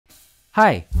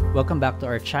Hi, welcome back to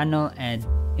our channel, and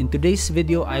in today's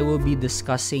video I will be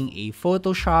discussing a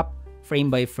Photoshop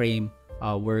frame-by-frame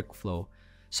workflow.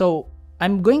 So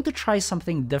I'm going to try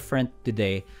something different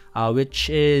today, which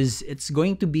is it's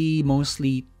going to be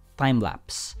mostly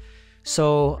time-lapse.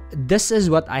 So this is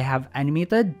what I have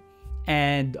animated,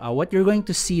 and what you're going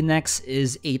to see next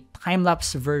is a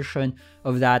time-lapse version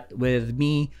of that with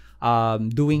me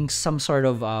doing some sort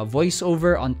of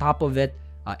voiceover on top of it,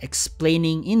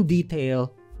 explaining in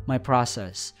detail my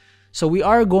process. So we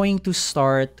are going to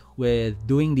start with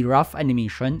doing the rough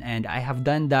animation, and I have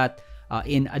done that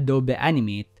in Adobe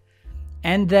Animate.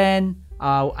 And then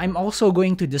I'm also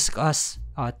going to discuss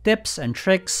tips and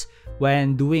tricks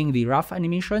when doing the rough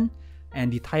animation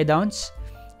and the tie downs.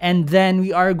 And then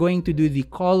we are going to do the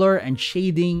color and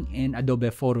shading in Adobe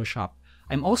Photoshop.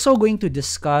 I'm also going to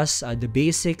discuss the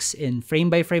basics in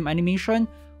frame-by-frame animation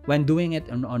when doing it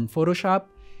on Photoshop.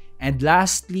 And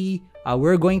lastly,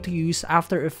 we're going to use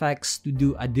After Effects to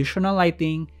do additional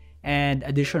lighting and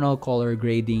additional color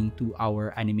grading to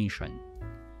our animation.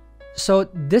 So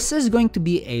this is going to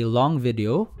be a long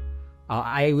video.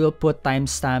 I will put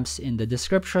timestamps in the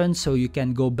description so you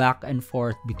can go back and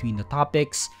forth between the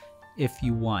topics if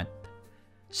you want.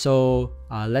 So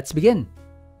let's begin.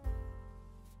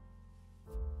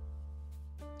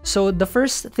 So the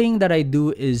first thing that I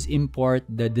do is import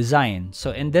the design. So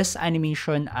in this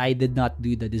animation, I did not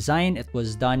do the design. It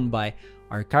was done by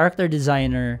our character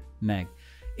designer, Meg.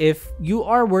 If you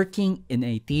are working in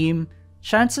a team,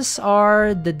 chances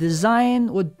are the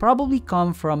design would probably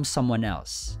come from someone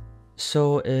else.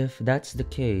 So if that's the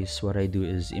case, what I do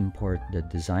is import the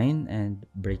design and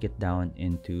break it down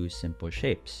into simple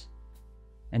shapes.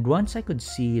 And once I could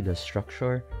see the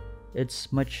structure,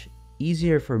 it's much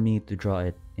easier for me to draw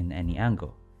it in any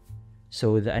angle.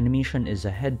 So the animation is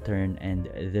a head turn, and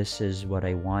this is what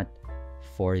I want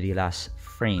for the last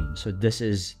frame. So this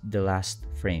is the last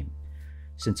frame.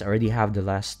 Since I already have the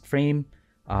last frame,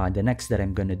 the next that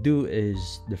I'm gonna do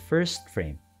is the first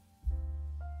frame.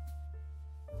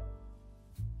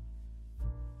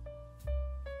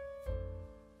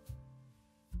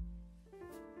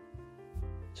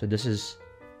 So this is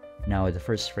now the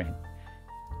first frame.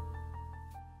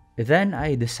 Then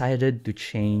I decided to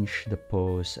change the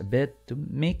pose a bit to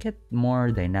make it more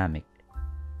dynamic.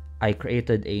 I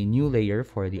created a new layer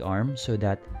for the arm so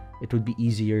that it would be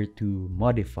easier to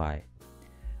modify.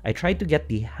 I tried to get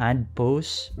the hand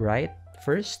pose right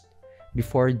first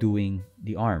before doing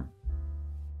the arm.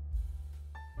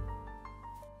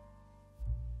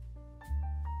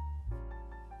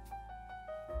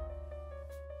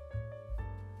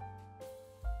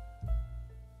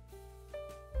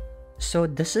 So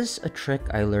this is a trick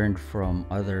I learned from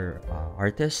other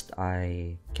artists.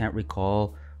 I can't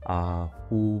recall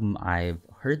whom I've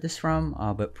heard this from,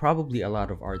 but probably a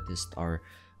lot of artists are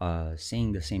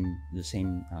saying the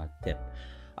same tip.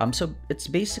 So it's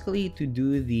basically to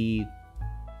do the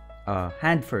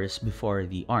hand first before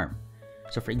the arm.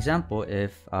 So for example,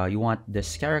 if you want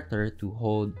this character to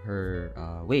hold her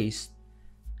waist,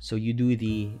 so you do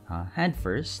the hand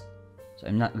first. So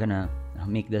I'm not gonna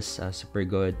make this super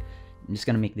good. I'm just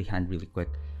gonna make the hand really quick.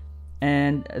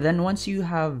 And then once you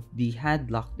have the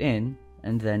hand locked in,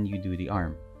 and then you do the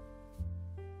arm.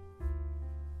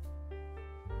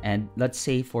 And let's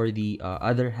say for the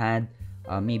other hand,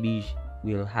 maybe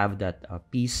we'll have that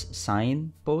peace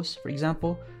sign pose, for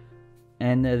example,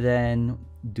 and then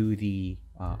do the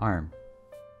arm.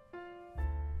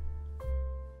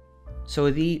 So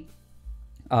the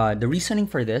reasoning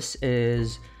for this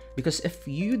is because if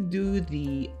you do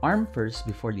the arm first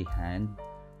before the hand,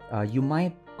 you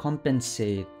might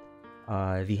compensate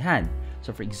the hand.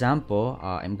 So for example,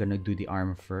 I'm gonna do the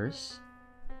arm first,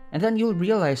 and then you'll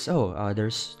realize, oh,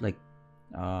 there's like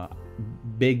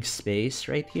big space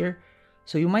right here.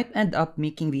 So you might end up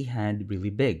making the hand really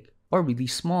big or really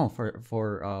small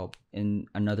for in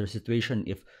another situation.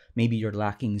 If maybe you're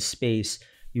lacking space,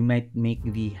 you might make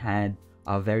the hand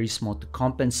very small to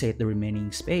compensate the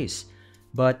remaining space.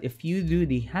 But if you do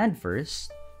the hand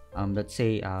first, let's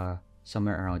say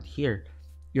somewhere around here,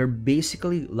 you're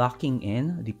basically locking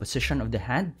in the position of the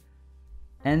hand,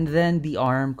 and then the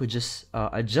arm could just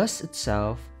adjust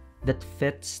itself that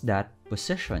fits that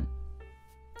position.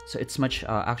 So it's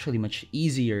actually much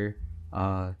easier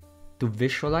to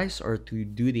visualize or to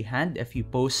do the hand if you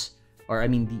pose, or I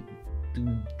mean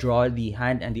to draw the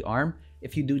hand and the arm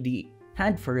if you do the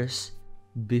hand first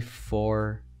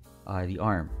before the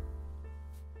arm.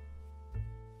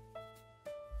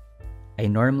 I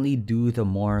normally do the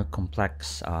more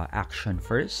complex action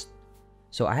first.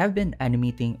 So I have been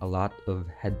animating a lot of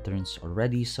head turns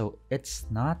already, so it's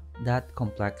not that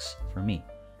complex for me.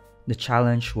 The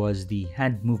challenge was the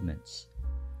hand movements.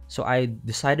 So I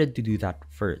decided to do that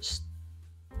first.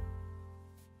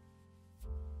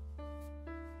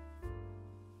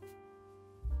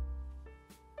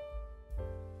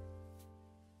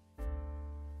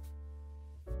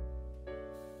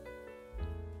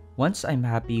 Once I'm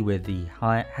happy with the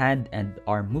hand and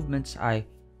arm movements, I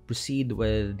proceed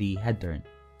with the head turn.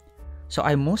 So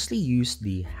I mostly use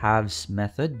the halves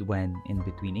method when in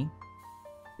betweening.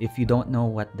 If you don't know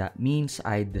what that means,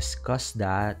 I discussed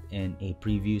that in a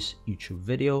previous YouTube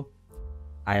video.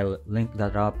 I'll link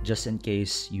that up just in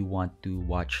case you want to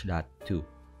watch that too.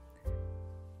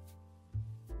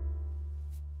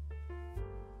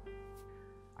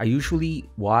 I usually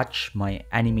watch my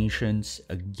animations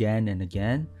again and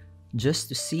again just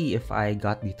to see if I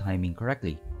got the timing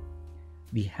correctly.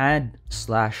 The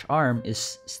hand/arm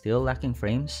is still lacking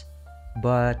frames,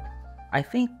 but I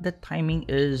think the timing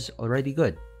is already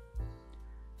good.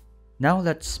 Now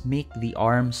let's make the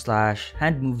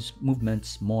arm/hand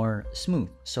movements more smooth.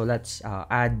 So let's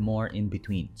add more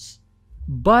in-betweens.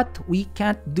 But we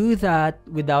can't do that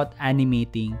without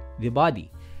animating the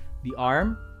body. The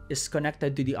arm is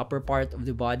connected to the upper part of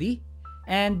the body,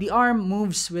 and the arm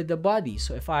moves with the body.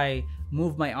 So if I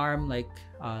move my arm like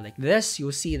this,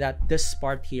 you'll see that this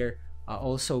part here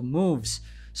also moves.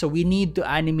 So we need to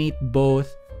animate both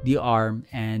the arm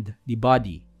and the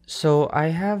body. So I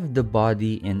have the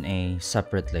body in a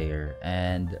separate layer,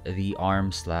 and the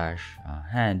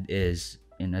arm/hand is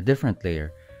in a different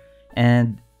layer.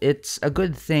 And it's a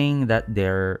good thing that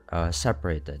they're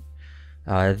separated.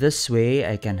 This way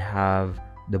I can have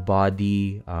the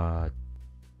body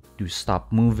to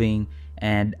stop moving,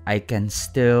 and I can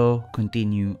still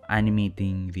continue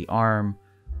animating the arm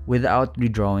without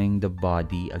redrawing the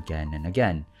body again and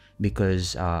again,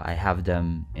 because I have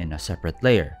them in a separate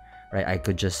layer, right? I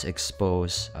could just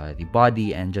expose the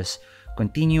body and just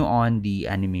continue on the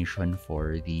animation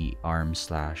for the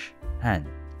arm/hand.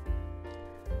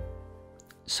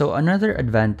 So another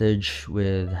advantage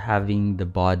with having the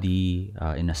body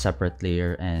in a separate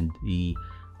layer and the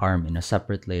arm in a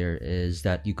separate layer is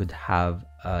that you could have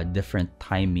a different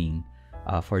timing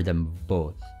for them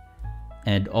both.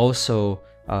 And also,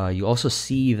 you also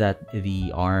see that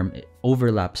the arm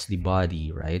overlaps the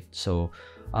body, right? So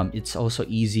it's also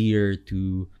easier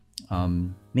to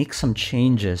make some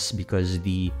changes because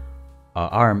the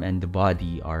arm and the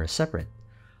body are separate.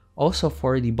 Also,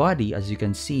 for the body, as you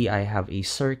can see, I have a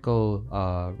circle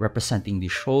representing the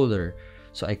shoulder.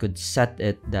 So I could set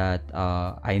it that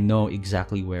I know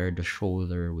exactly where the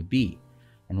shoulder would be.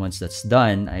 And once that's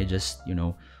done, I just,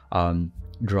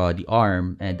 draw the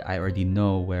arm, and I already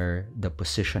know where the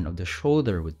position of the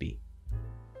shoulder would be.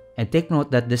 And take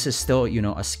note that this is still,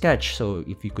 a sketch. So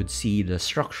if you could see the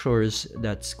structures,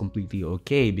 that's completely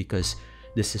okay because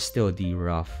this is still the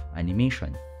rough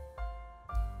animation.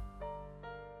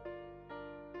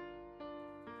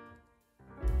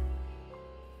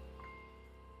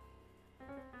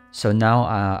 So now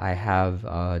I have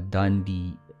done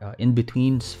the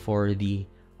in-betweens for the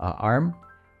arm.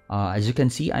 As you can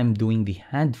see, I'm doing the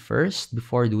hand first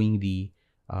before doing the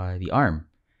arm.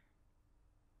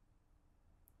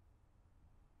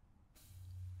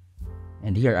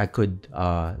 And here I could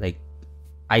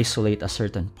isolate a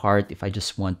certain part. If I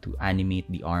just want to animate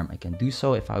the arm, I can do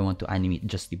so. If I want to animate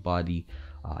just the body,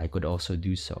 I could also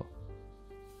do so.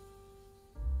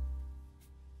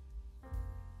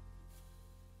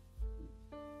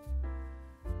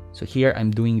 So here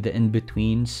I'm doing the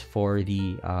in-betweens for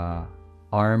the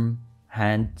arm,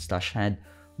 hand/hand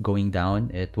going down.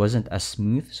 It wasn't as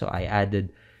smooth, so I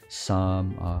added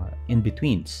some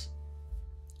in-betweens.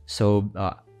 So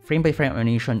frame-by-frame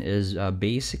animation is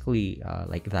basically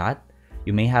like that.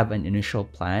 You may have an initial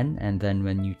plan, and then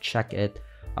when you check it,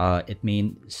 it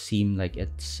may seem like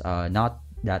it's not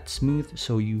that smooth,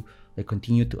 so you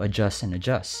continue to adjust and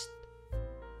adjust.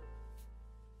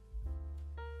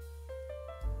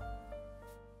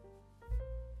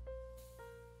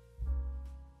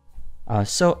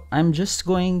 So I'm just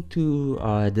going to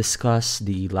discuss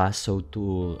the Lasso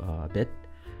tool a bit.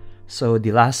 So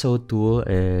the Lasso tool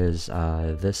is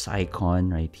this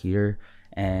icon right here.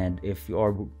 And if you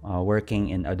are working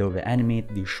in Adobe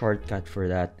Animate, the shortcut for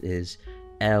that is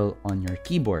L on your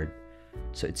keyboard.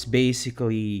 So it's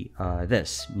basically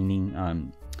this, meaning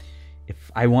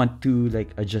if I want to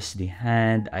adjust the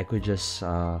hand, I could just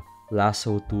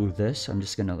Lasso tool this. I'm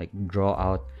just gonna draw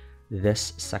out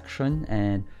this section,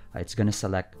 and it's gonna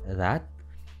select that.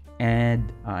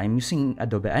 And I'm using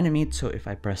Adobe Animate, so if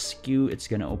I press Q, it's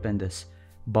gonna open this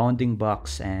bounding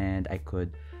box, and I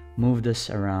could move this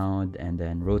around and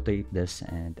then rotate this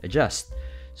and adjust.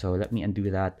 So let me undo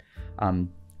that.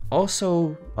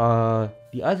 Also,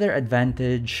 the other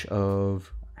advantage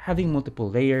of having multiple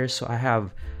layers, so I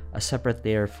have a separate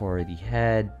layer for the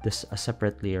head, a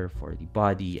separate layer for the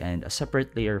body, and a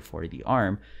separate layer for the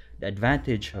arm. The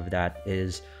advantage of that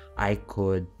is I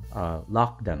could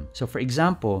lock them. So for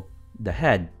example, the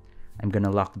head, I'm gonna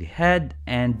lock the head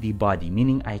and the body,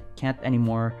 meaning I can't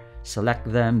anymore select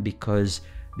them because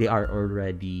they are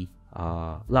already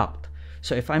locked.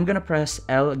 So if I'm gonna press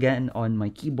L again on my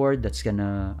keyboard, that's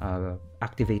gonna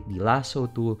activate the lasso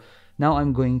tool. Now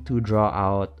I'm going to draw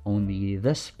out only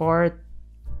this part.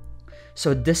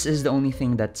 So this is the only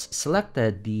thing that's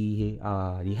selected, the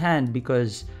hand,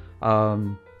 because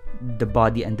the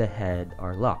body and the head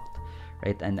are locked,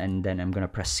 right? And then I'm gonna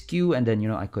press Q, and then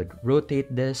I could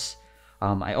rotate this.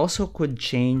 I also could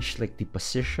change like the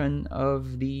position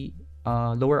of the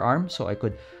lower arm, so I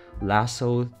could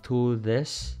lasso to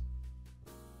this,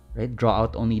 right? Draw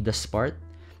out only this part,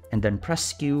 and then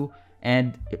press Q.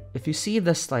 And if you see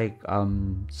this like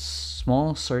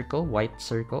small circle, white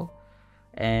circle,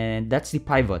 and that's the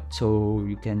pivot, so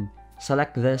you can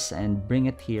select this and bring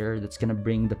it here. That's gonna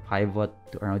bring the pivot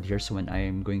to around here, so when I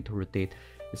am going to rotate,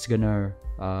 it's gonna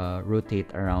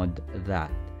rotate around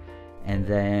that. And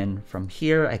then from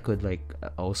here I could like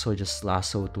also just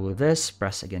lasso to this,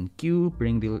 press again Q,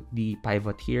 bring the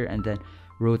pivot here, and then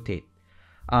rotate.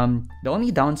 The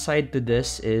only downside to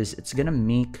this is it's gonna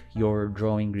make your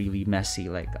drawing really messy.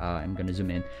 Like I'm gonna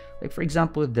zoom in, like for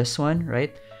example this one,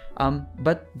 right?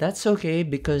 But that's okay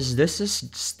because this is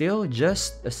still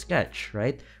just a sketch,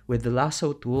 right? With the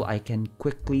lasso tool, I can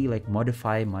quickly like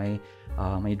modify my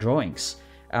my drawings.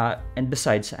 And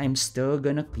besides, I'm still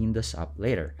gonna clean this up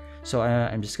later. So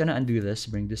I'm just gonna undo this,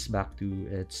 bring this back to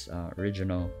its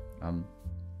original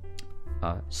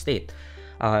state.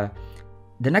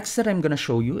 The next that I'm gonna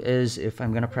show you is if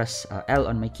I'm gonna press L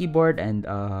on my keyboard and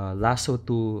lasso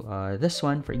to this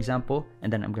one, for example,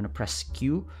 and then I'm gonna press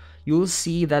Q, you'll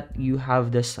see that you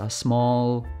have this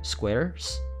small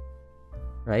squares,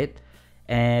 right?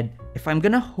 And if I'm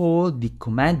gonna hold the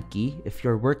command key, if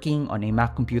you're working on a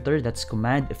Mac computer, that's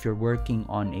command. If you're working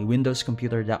on a Windows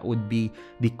computer, that would be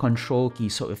the control key.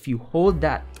 So if you hold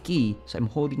that key, so I'm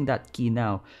holding that key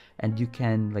now, and you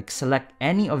can like select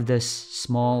any of this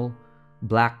small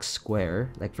black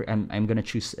square, like I'm gonna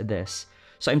choose this.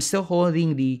 So I'm still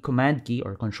holding the command key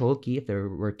or control key if they're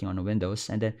working on a Windows,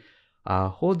 and then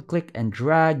hold, click, and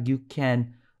drag. You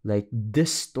can like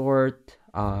distort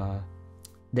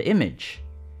the image,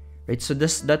 right? So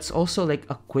that's also like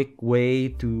a quick way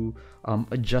to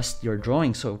adjust your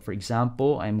drawing. So for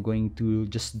example, I'm going to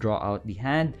just draw out the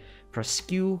hand, press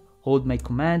Q, hold my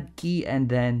command key, and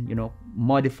then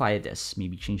modify this,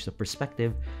 maybe change the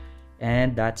perspective,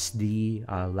 and that's the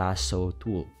lasso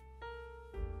tool.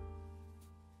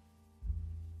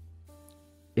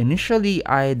 Initially,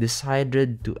 I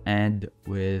decided to end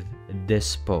with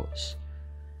this pose,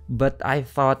 but I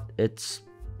thought it's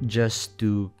just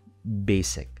too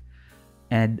basic,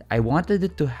 and I wanted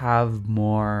it to have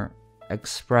more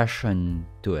expression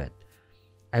to it.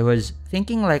 I was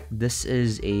thinking like this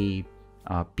is a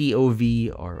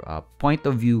POV or a point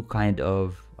of view kind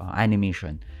of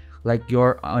animation. Like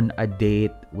you're on a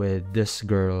date with this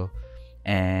girl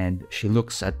and she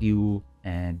looks at you,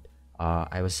 and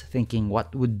I was thinking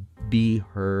what would be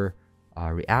her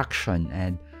reaction,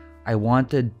 and I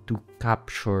wanted to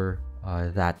capture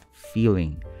that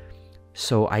feeling.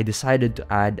 So I decided to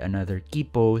add another key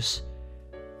pose.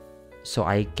 So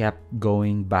I kept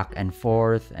going back and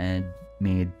forth and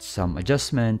made some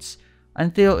adjustments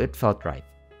until it felt right.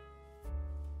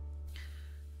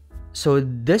 So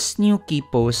this new key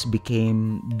pose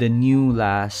became the new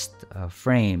last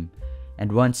frame,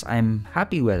 and once I'm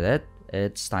happy with it,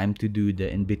 it's time to do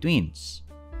the in-betweens.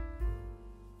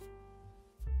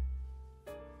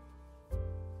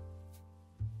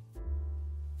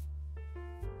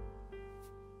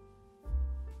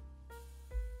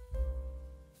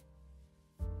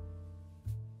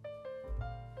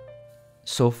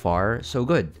 So far, so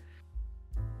good.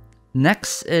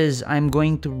 Next is I'm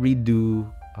going to redo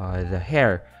the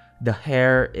hair. The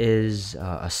hair is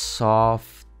a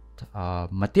soft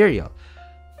material,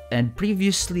 and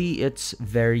previously it's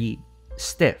very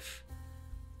stiff,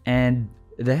 and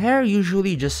the hair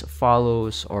usually just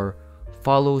follows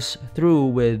through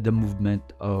with the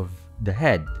movement of the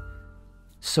head.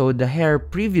 So the hair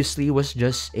previously was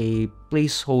just a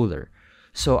placeholder.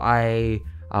 So I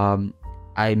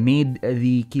made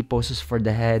the key poses for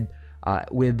the head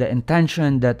with the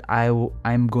intention that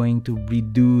I'm going to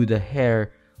redo the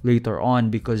hair later on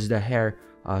because the hair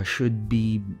should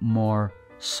be more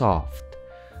soft.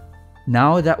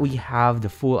 Now that we have the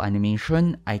full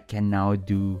animation, I can now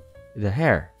do the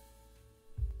hair.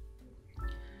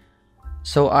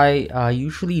 So I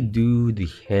usually do the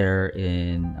hair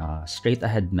in straight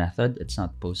ahead method. It's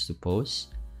not pose to pose.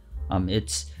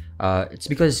 It's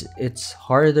because it's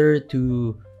harder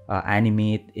to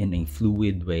animate in a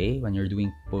fluid way when you're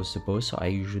doing pose to pose. So I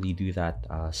usually do that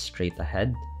straight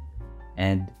ahead,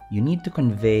 and you need to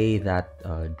convey that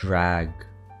drag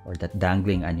or that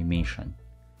dangling animation.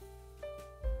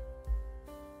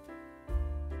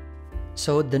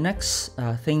 So the next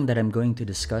thing that I'm going to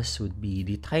discuss would be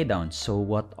the tie downs. So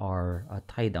what are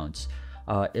tie downs?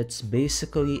 It's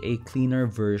basically a cleaner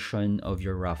version of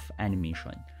your rough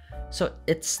animation. So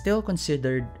it's still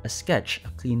considered a sketch, a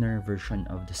cleaner version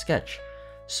of the sketch.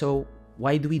 So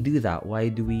why do we do that? Why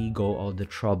do we go all the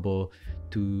trouble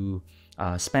to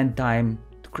spend time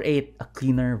to create a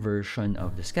cleaner version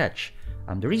of the sketch?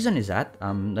 The reason is that,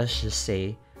 let's just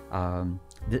say,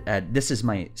 this is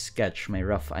my sketch, my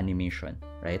rough animation,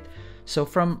 right? So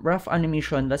from rough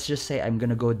animation, let's just say I'm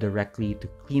gonna go directly to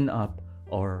clean up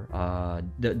or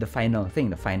the final thing,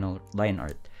 the final line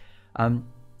art.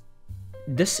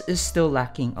 This is still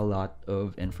lacking a lot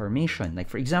of information. Like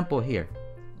for example here,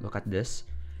 look at this.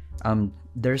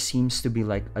 There seems to be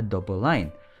like a double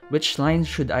line. Which line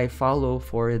should I follow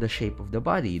for the shape of the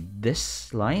body?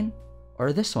 This line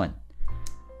or this one?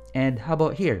 And how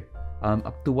about here?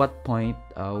 Up to what point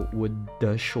would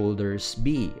the shoulders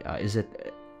be? Is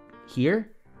it here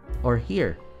or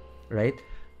here, right?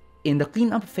 In the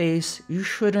cleanup phase, you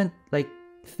shouldn't like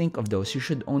think of those. You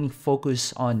should only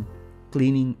focus on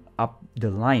cleaning up the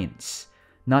lines,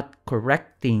 not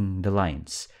correcting the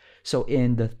lines. So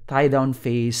in the tie down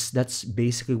phase, that's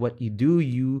basically what you do.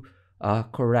 You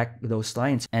correct those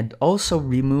lines and also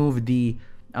remove the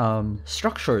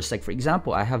structures. Like for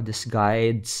example, I have this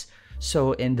guides.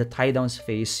 So in the tie downs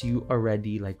phase, you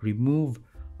already like remove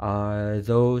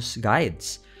those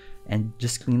guides and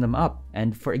just clean them up.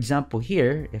 And for example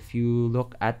here, if you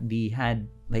look at the hand,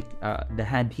 like the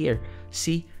hand here,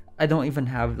 see, I don't even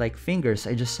have like fingers.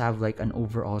 I just have like an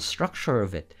overall structure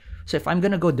of it. So if I'm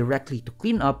gonna go directly to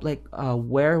clean up, like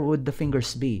where would the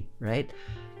fingers be, right?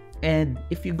 And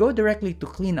if you go directly to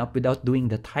clean up without doing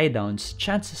the tie downs,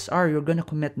 chances are you're gonna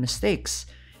commit mistakes.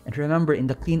 And remember, in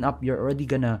the cleanup, you're already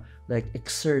gonna like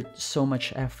exert so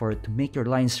much effort to make your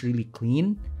lines really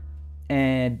clean.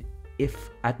 And if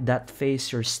at that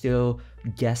phase you're still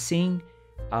guessing,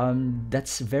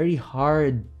 that's very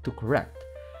hard to correct.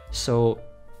 So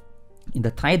in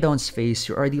the tie downs phase,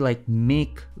 you already like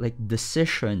make like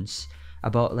decisions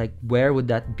about like where would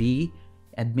that be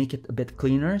and make it a bit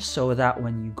cleaner, so that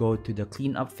when you go to the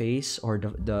cleanup phase or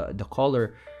the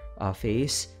color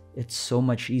phase, it's so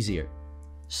much easier.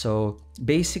 So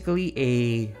basically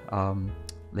a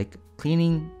like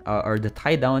cleaning or the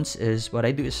tie downs is what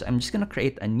I do is I'm just gonna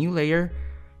create a new layer,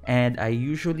 and I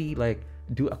usually like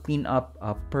do a cleanup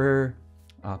per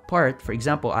part. For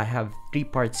example, I have 3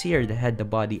 parts here: the head, the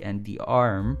body, and the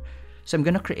arm. So I'm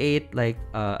gonna create like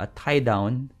a tie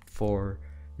down for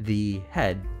the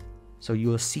head. So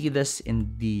you'll see this in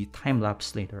the time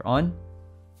lapse later on.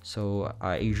 So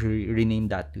I usually rename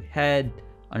that to head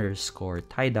underscore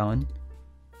tie down.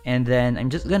 And then I'm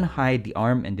just gonna hide the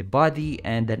arm and the body,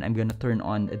 and then I'm gonna turn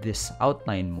on this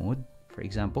outline mode, for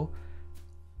example.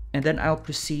 And then I'll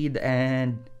proceed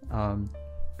and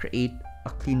create a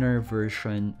cleaner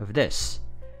version of this.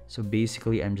 So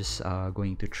basically I'm just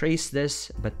going to trace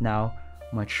this, but now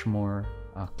much more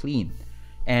clean.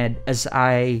 And as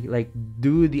I like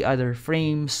do the other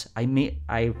frames,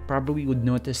 I probably would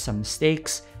notice some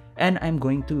mistakes, and I'm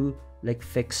going to like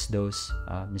fix those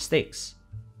mistakes.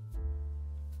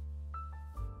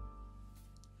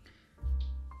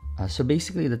 So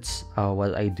basically that's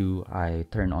what I do. I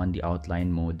turn on the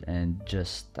outline mode and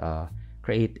just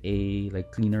create a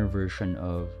like cleaner version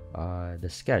of the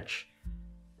sketch.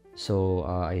 So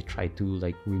I try to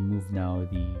like remove now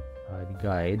the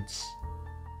guides.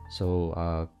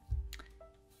 So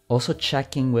also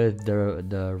checking with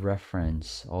the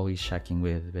reference, always checking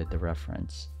with the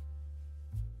reference.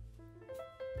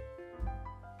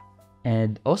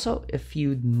 And also, if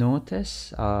you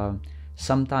notice,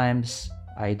 sometimes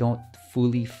I don't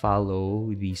fully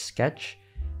follow the sketch,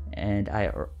 and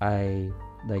I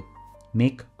like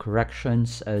make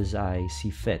corrections as I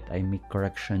see fit. I make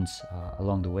corrections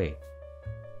along the way.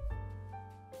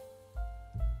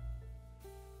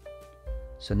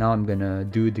 So now I'm gonna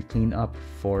do the cleanup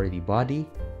for the body.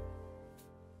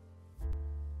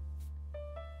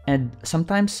 And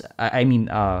sometimes,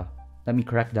 let me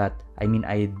correct that. I mean,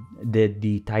 I did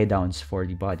the tie downs for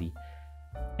the body.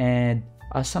 And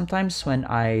sometimes when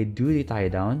I do the tie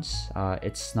downs,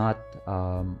 it's not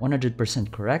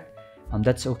 100% correct.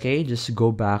 That's okay. Just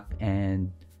go back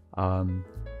and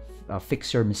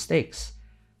fix your mistakes,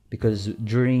 because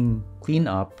during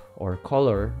cleanup or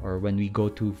color, or when we go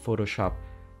to Photoshop,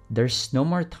 there's no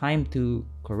more time to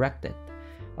correct it.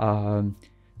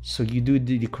 So you do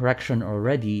the correction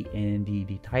already in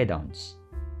the tie downs.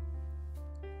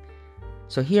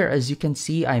 So here, as you can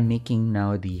see, I'm making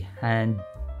now the hand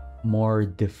more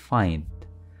defined.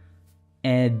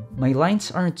 And my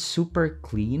lines aren't super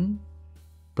clean,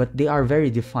 but they are very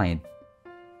defined.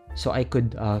 So I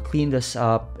could clean this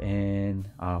up in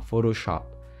Photoshop.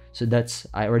 So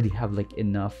I already have like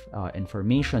enough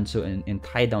information. So in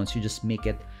tie downs, you just make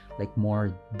it like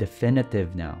more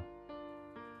definitive now.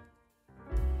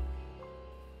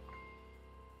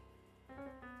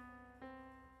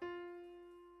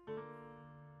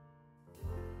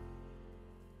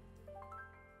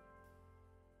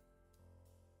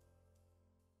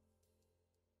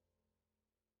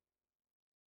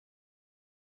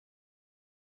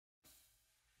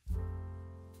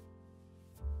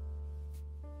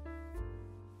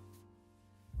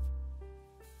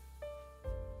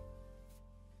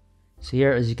 So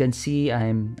here, as you can see,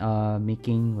 I'm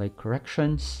making like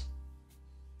corrections.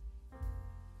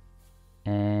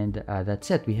 And that's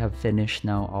it. We have finished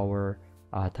now our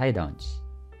tie downs.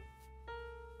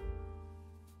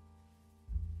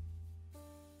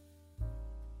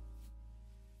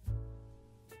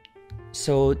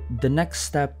 So the next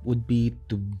step would be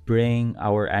to bring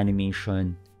our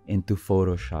animation into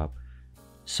Photoshop.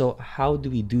 So how do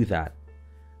we do that?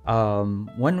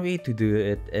 One way to do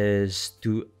it is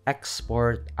to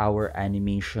export our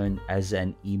animation as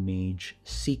an image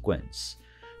sequence.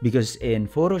 Because in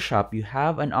Photoshop, you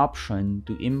have an option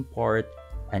to import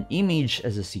an image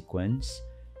as a sequence,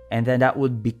 and then that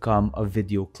would become a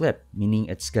video clip, meaning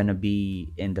it's gonna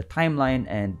be in the timeline,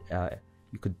 and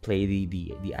you could play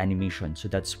the animation. So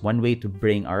that's one way to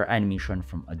bring our animation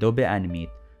from Adobe Animate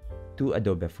to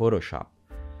Adobe Photoshop.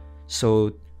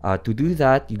 So to do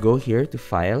that, you go here to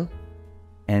File,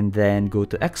 and then go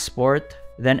to Export,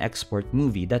 then Export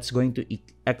Movie. That's going to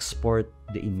export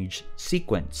the image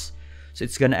sequence. So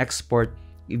it's going to export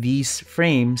these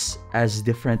frames as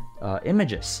different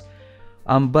images.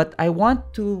 But I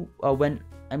want to, when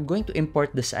I'm going to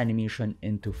import this animation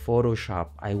into Photoshop,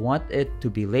 I want it to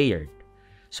be layered.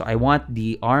 So I want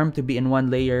the arm to be in one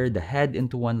layer, the head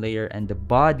into one layer, and the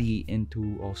body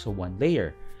into also one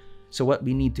layer. So what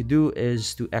we need to do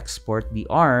is to export the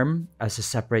arm as a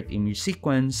separate image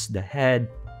sequence, the head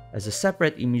as a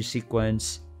separate image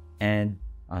sequence, and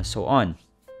so on.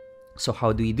 So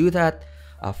how do we do that?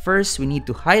 First, we need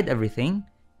to hide everything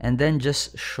and then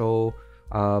just show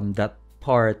that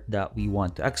part that we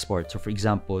want to export. So for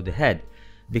example, the head,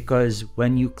 because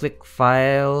when you click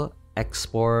File,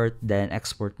 Export, then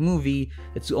Export Movie,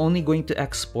 it's only going to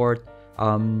export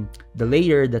the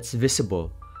layer that's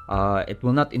visible. It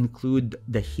will not include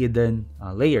the hidden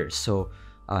layers. So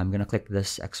I'm gonna click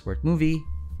this Export Movie.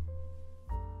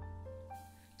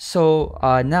 So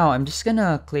now I'm just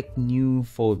gonna click New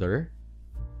Folder,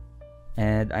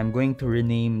 and I'm going to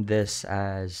rename this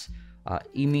as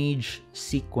Image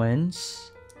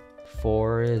Sequence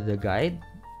for the guide.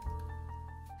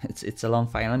 It's a long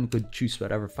file name. You could choose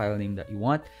whatever file name that you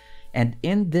want. And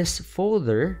in this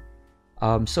folder,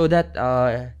 so that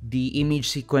the image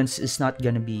sequence is not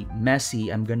gonna be messy,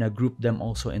 I'm gonna group them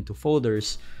also into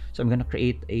folders. So I'm gonna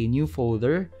create a new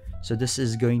folder. So this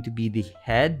is going to be the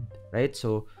head, right?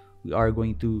 So we are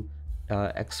going to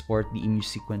export the image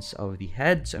sequence of the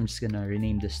head. So I'm just gonna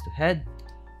rename this to head.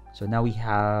 So now we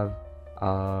have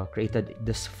created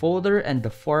this folder, and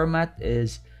the format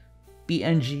is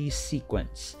PNG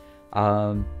sequence.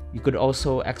 You could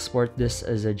also export this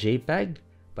as a JPEG,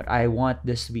 but I want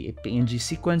this to be a PNG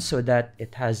sequence so that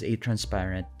it has a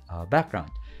transparent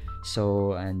background.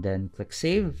 So, and then click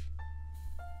Save,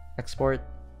 Export.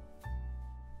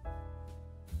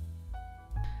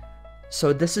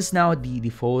 So this is now the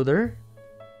folder,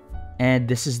 and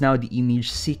this is now the image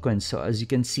sequence. So as you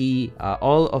can see,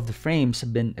 all of the frames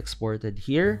have been exported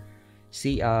here.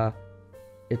 See,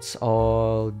 it's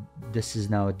all, this is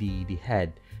now the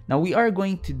head. Now we are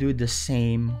going to do the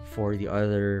same for the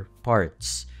other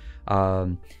parts.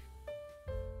 So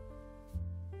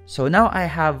now I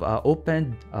have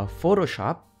opened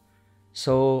Photoshop.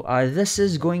 So this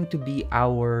is going to be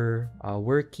our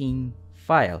working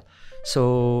file.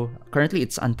 So currently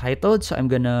it's untitled, so I'm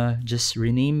gonna just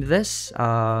rename this. So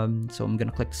I'm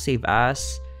gonna click Save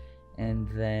As, and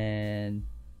then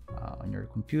on your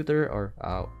computer, or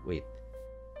wait,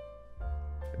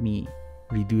 let me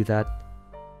redo that.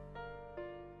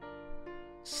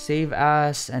 Save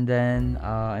as, and then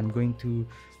I'm going to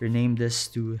rename this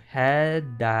to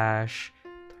head dash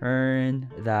turn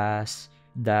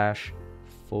dash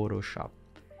Photoshop,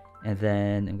 and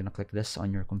then I'm gonna click this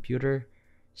on your computer,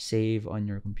 save on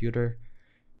your computer,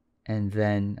 and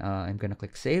then I'm gonna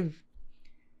click save.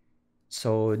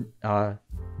 So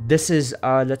this is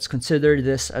let's consider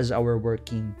this as our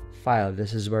working file.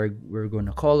 This is where we're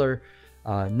gonna color.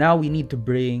 Now we need to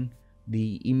bring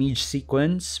the image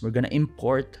sequence. We're gonna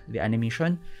import the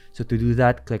animation. So to do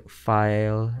that, click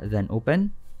File, then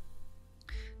Open.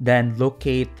 Then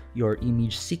locate your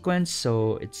image sequence.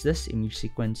 So it's this image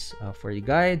sequence for the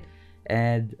guide.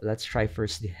 And let's try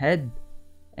first the head.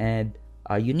 And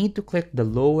you need to click the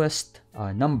lowest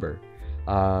number.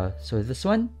 So this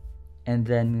one. And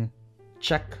then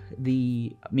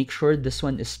make sure this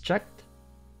one is checked,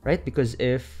 right? Because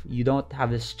if you don't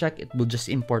have this check, it will just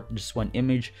import just one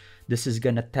image. This is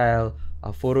gonna tell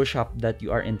Photoshop that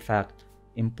you are in fact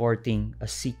importing a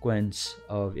sequence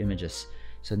of images.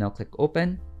 So now click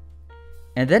open,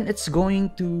 and then it's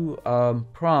going to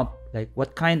prompt like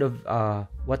what kind of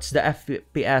what's the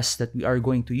FPS that we are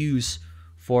going to use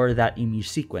for that image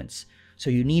sequence. So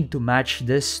you need to match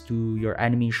this to your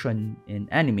animation in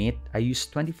Animate. I use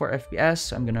 24 FPS,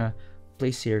 so I'm gonna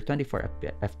place here 24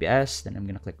 FPS, then I'm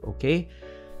gonna click OK.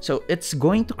 So it's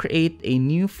going to create a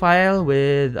new file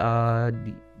with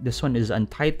this one is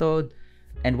untitled,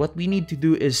 and what we need to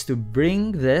do is to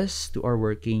bring this to our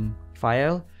working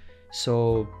file.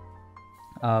 So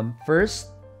first,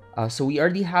 so we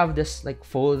already have this like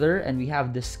folder, and we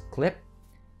have this clip.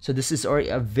 So this is already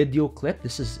a video clip.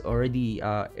 This is already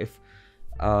if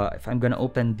I'm gonna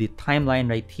open the timeline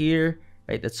right here,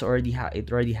 right? It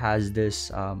already has this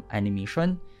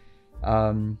animation.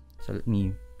 So let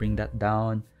me bring that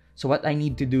down. So what I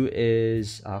need to do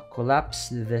is collapse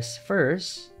this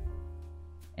first,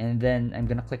 and then I'm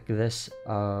gonna click this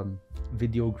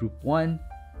video group 1,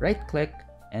 right click,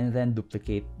 and then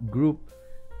duplicate group,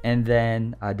 and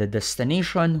then the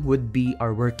destination would be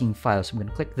our working file. So I'm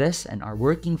gonna click this, and our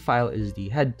working file is the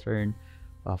head turn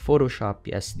Photoshop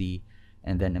PSD,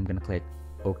 and then I'm gonna click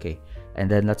OK. And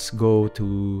then let's go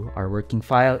to our working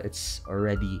file. It's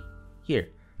already here.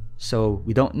 So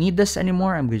we don't need this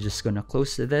anymore. I'm just gonna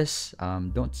close this.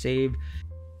 Don't save.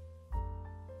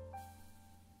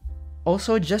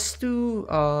 Also, just to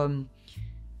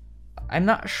I'm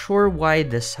not sure why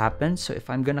this happened. So if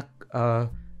I'm gonna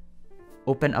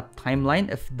open up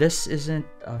timeline, if this isn't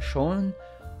shown,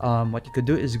 what you could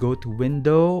do is go to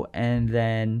window, and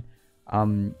then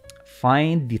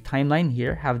find the timeline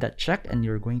here, have that checked, and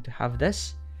you're going to have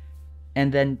this.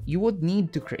 And then you would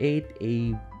need to create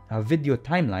a video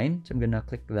timeline. So I'm gonna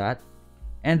click that,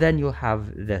 and then you'll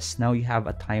have this. Now you have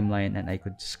a timeline, and I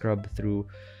could scrub through.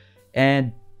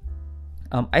 And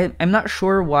I'm not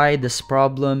sure why this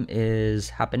problem is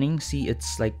happening. See,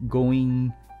 it's like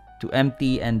going to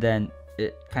empty, and then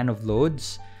it kind of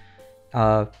loads.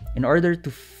 In order to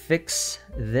fix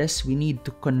this, we need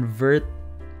to convert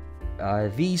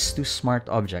these to smart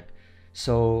object.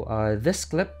 So this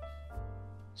clip,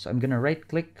 so I'm gonna right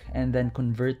click and then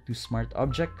convert to smart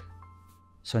object.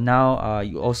 So now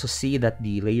you also see that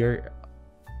the layer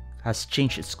has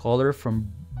changed its color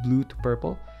from blue to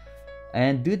purple,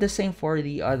 and do the same for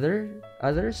the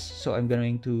others. So I'm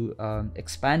going to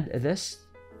expand this,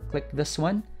 click this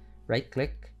one, right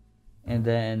click, and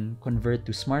then convert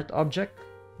to smart object.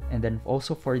 And then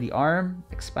also for the arm,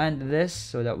 expand this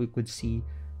so that we could see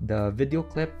the video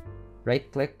clip,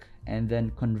 right click, and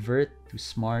then convert to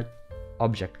smart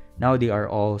object. Now they are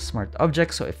all smart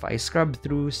objects. So if I scrub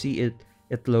through, see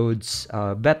it loads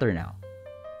better now.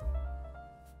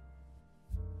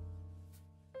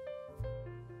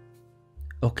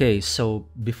 Okay, so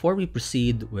before we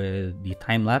proceed with the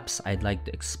time lapse, I'd like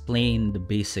to explain the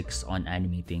basics on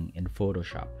animating in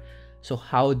Photoshop. So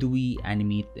how do we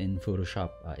animate in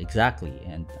Photoshop exactly?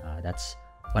 And that's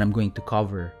what I'm going to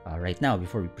cover right now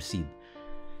before we proceed.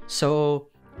 So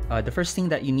the first thing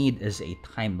that you need is a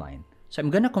timeline. So I'm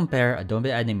gonna compare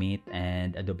Adobe Animate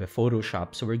and Adobe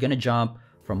Photoshop. So we're gonna jump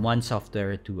from one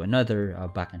software to another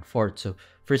back and forth. So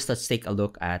first, let's take a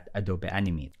look at Adobe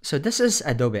Animate. So this is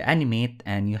Adobe Animate,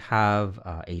 and you have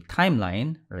a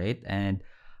timeline, right? And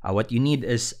what you need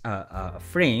is a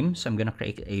frame. So I'm gonna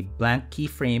create a blank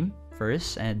keyframe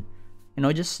first, and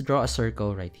just draw a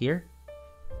circle right here,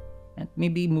 and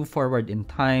maybe move forward in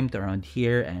time to around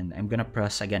here. And I'm gonna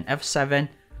press again F7.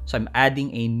 So I'm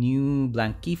adding a new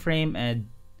blank keyframe and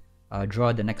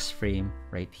draw the next frame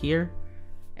right here.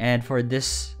 And for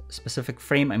this specific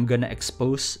frame, I'm gonna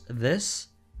expose this.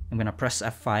 I'm gonna press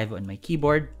F5 on my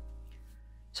keyboard.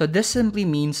 So this simply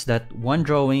means that one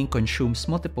drawing consumes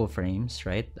multiple frames,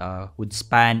 right? Would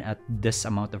span at this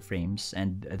amount of frames,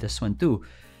 and this one too.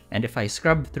 And if I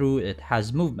scrub through, it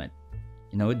has movement.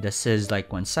 You know, this is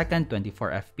like 1 second,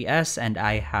 24 FPS, and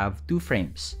I have 2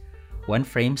 frames. One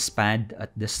frame spanned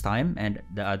at this time, and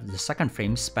the second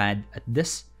frame spanned at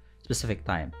this specific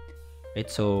time, right?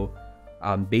 So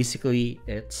basically,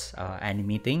 it's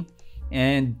animating.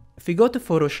 And if we go to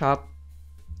Photoshop,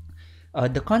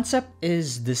 the concept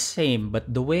is the same,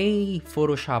 but the way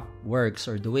Photoshop works,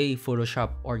 or the way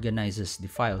Photoshop organizes the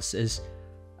files, is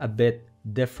a bit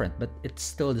different, but it's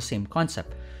still the same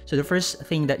concept. So the first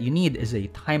thing that you need is a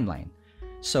timeline.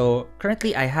 So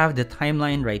currently I have the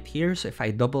timeline right here. So if I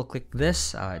double click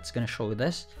this, it's gonna show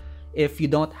this. If you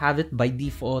don't have it, by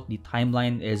default, the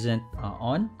timeline isn't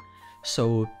on.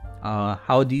 So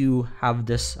how do you have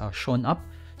this shown up?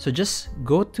 So just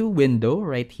go to Window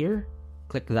right here,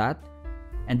 click that,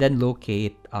 and then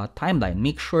locate timeline.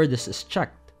 Make sure this is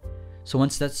checked. So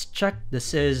once that's checked,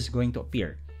 this is going to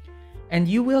appear. And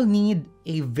you will need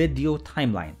a video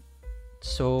timeline.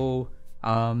 So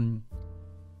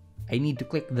I need to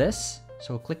click this.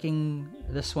 So clicking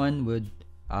this one would,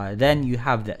 then you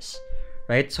have this,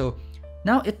 right? So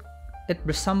now it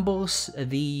resembles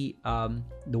the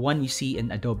one you see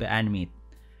in Adobe Animate.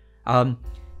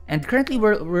 And currently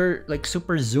we're like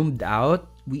super zoomed out.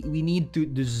 We need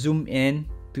to zoom in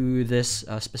to this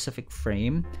specific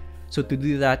frame. So to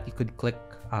do that, you could click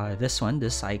this one,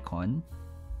 this icon.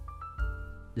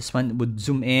 This one would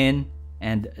zoom in,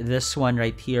 and this one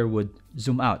right here would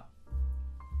zoom out.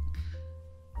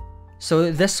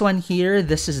 So this one here,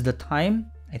 this is the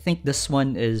time. I think this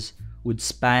one would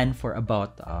span for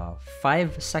about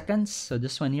 5 seconds. So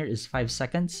this one here is 5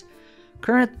 seconds.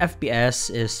 Current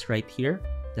FPS is right here.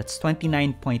 That's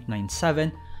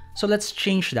 29.97. So let's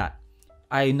change that.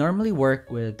 I normally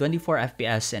work with 24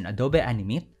 FPS in Adobe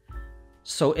Animate.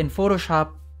 So in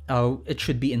Photoshop, it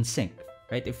should be in sync,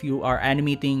 right? If you are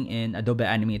animating in Adobe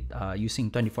Animate using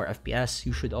 24 FPS,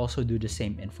 you should also do the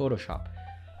same in Photoshop.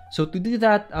 So to do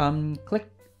that,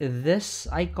 click this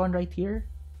icon right here.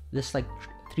 This like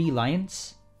 3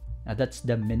 lines. That's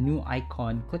the menu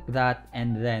icon. Click that,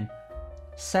 and then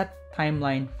set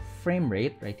timeline frame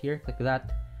rate right here. Click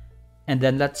that. And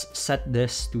then let's set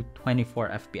this to 24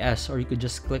 FPS, or you could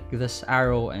just click this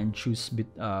arrow and choose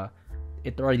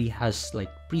it already has like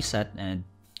preset, and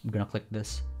I'm gonna click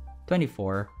this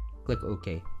 24, click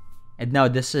OK. And now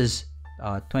this is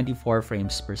 24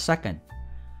 frames per second.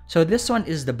 So this one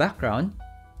is the background.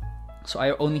 So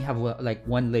I only have like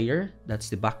one layer, that's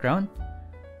the background.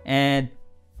 And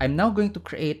I'm now going to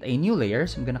create a new layer.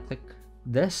 So I'm gonna click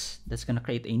this, that's gonna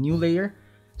create a new layer.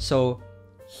 So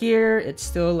here, it's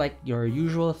still like your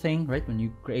usual thing, right? When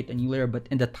you create a new layer, but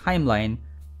in the timeline,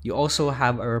 you also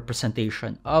have a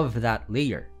representation of that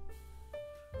layer.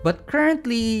 But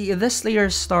currently, this layer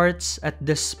starts at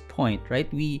this point,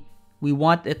 right? We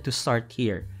want it to start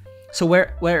here. So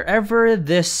wherever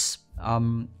this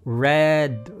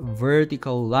red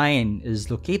vertical line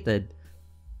is located,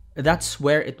 that's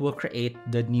where it will create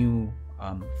the new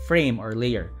frame or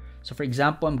layer. So for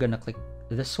example, I'm gonna click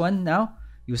this one now.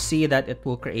 You see that it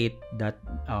will create that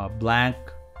blank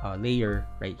layer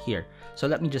right here. So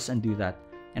let me just undo that.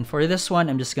 And for this one,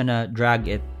 I'm just gonna drag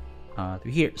it to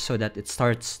here so that it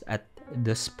starts at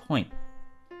this point.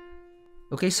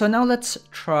 Okay, so now let's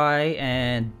try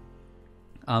and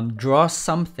draw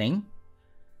something.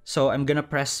 So I'm gonna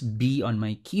press B on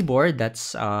my keyboard.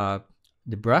 That's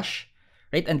the brush,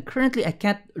 right? And currently I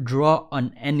can't draw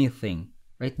on anything,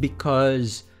 right?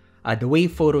 Because the way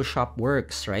Photoshop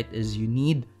works, right, is you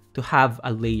need to have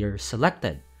a layer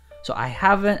selected. So I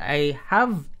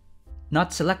have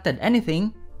not selected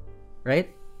anything,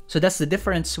 right? So that's the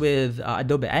difference with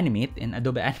Adobe Animate. In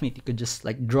Adobe Animate, you could just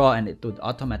like draw and it would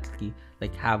automatically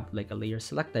like have like a layer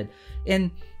selected.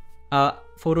 In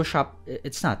Photoshop,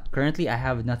 it's not. Currently, I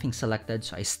have nothing selected,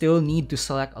 so I still need to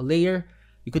select a layer.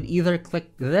 You could either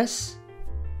click this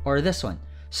or this one.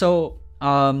 So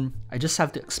I just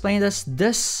have to explain this.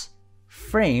 This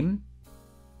frame,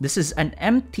 this is an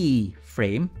empty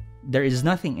frame. There is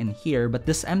nothing in here, but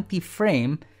this empty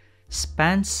frame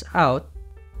spans out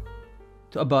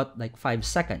to about like 5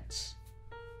 seconds.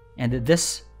 And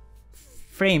this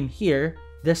frame here,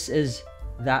 this is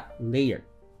that layer,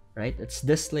 right? It's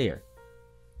this layer.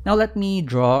 Now let me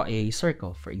draw a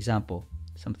circle, for example,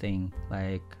 something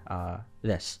like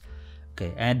this.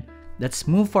 Okay, and let's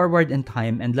move forward in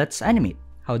time and let's animate.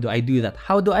 How do I do that?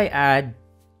 How do I add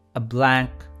a blank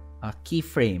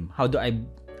keyframe? How do I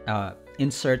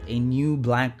insert a new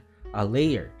blank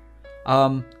layer.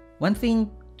 One thing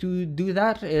to do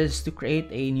that is to create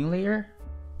a new layer,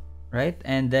 right?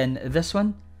 And then this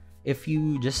one, if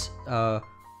you just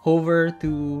hover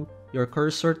to your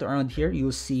cursor to around here,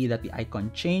 you'll see that the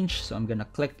icon changed. So I'm gonna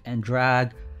click and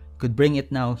drag, could bring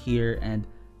it now here, and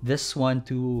this one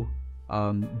to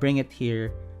bring it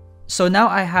here. So now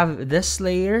I have this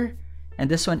layer and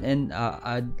this one, and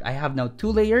I have now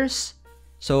 2 layers.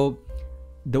 So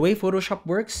the way Photoshop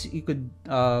works, you could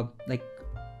like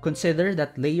consider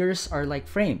that layers are like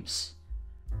frames.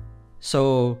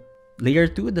 So layer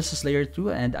 2, this is layer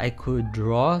 2, and I could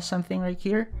draw something right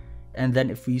here. And then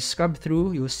if we scrub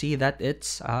through, you'll see that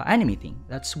it's animating.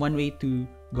 That's one way to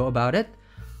go about it.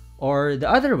 Or the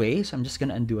other way, so I'm just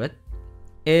gonna undo it,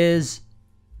 is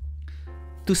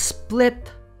to split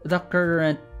the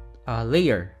current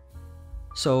layer.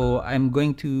 So I'm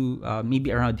going to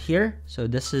maybe around here. So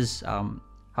this is,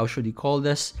 how should we call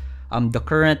this? The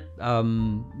current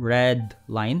red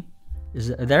line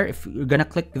is there. If you're gonna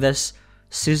click this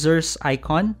scissors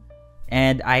icon,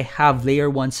 and I have layer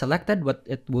 1 selected, what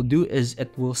it will do is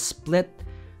it will split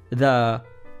the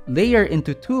layer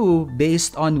into 2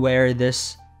 based on where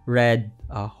this red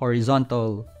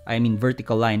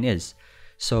vertical line is.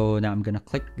 So now I'm gonna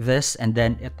click this, and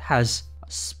then it has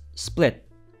split,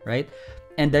 right?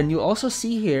 And then you also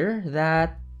see here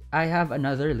that I have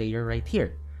another layer right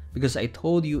here, because I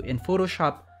told you in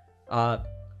Photoshop,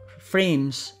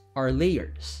 frames are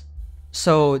layers.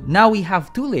 So now we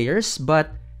have 2 layers,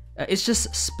 but it's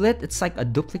just split. It's like a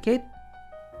duplicate,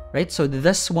 right? So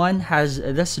this one has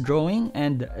this drawing,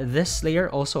 and this layer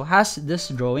also has this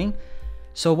drawing.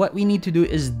 So what we need to do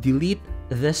is delete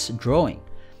this drawing.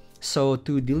 So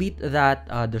to delete that,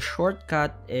 the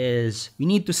shortcut is we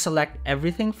need to select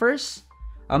everything first.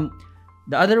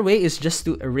 The other way is just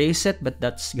to erase it, but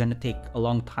that's gonna take a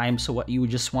long time. So what you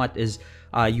just want is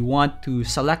you want to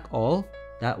select all.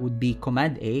 That would be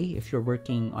Command A if you're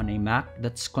working on a Mac.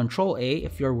 That's Control A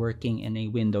if you're working in a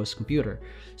Windows computer.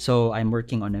 So I'm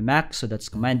working on a Mac, so that's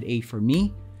Command A for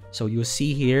me. So you'll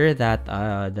see here that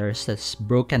there's this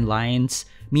broken lines,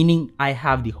 meaning I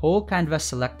have the whole canvas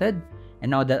selected.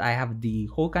 And now that I have the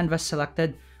whole canvas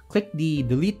selected, click the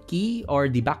delete key or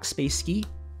the backspace key,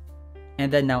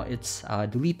 and then now it's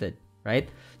deleted, right?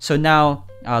 So now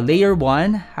layer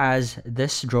 1 has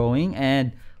this drawing,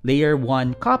 and layer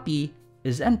 1 copy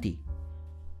is empty.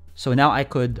 So now I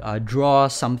could draw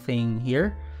something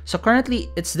here. So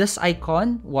currently it's this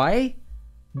icon. Why?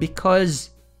 Because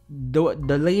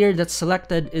the layer that's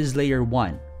selected is layer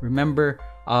 1. Remember,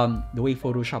 the way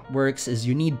Photoshop works is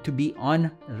you need to be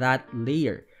on that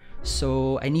layer.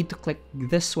 So I need to click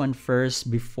this one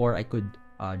first before I could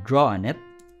draw on it.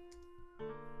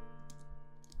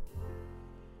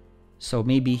 So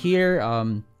maybe here,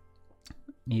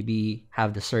 maybe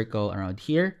have the circle around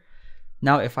here.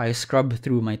 Now if I scrub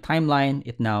through my timeline,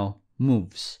 it now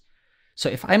moves. So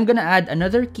if I'm gonna add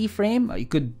another keyframe, you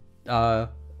could,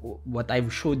 what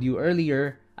I've showed you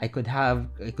earlier, I could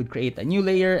create a new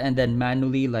layer and then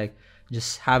manually like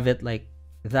just have it like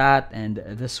that, and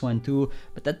this one too.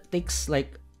 But that takes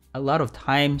like a lot of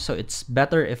time. So it's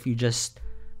better if you just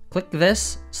click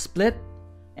this, split,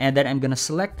 and then I'm gonna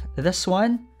select this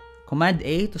one, Command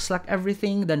A to select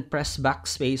everything, then press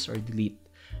backspace or delete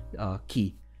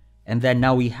key. And then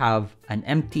now we have an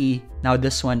empty, now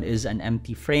this one is an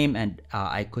empty frame, and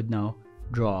I could now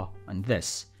draw on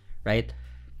this, right?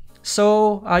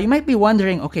 So you might be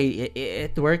wondering, okay,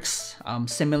 it works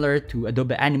similar to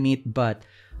Adobe Animate, but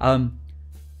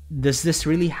does this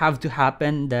really have to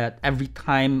happen that every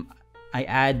time I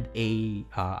add a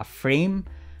frame,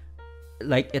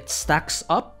 like it stacks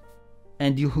up?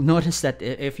 And you'll notice that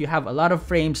if you have a lot of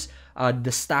frames,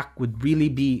 the stack would really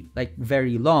be like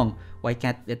very long. Why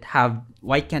can't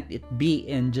it be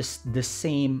in just the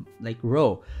same like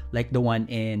row, like the one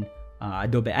in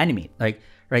Adobe Animate, like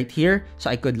right here? So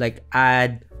I could like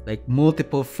add like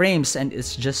multiple frames and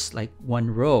it's just like one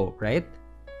row, right?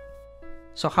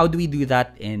 So how do we do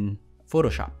that in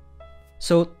Photoshop?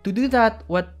 So to do that,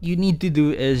 what you need to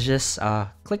do is just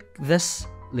click this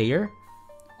layer,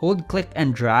 hold click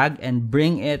and drag and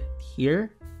bring it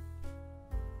here.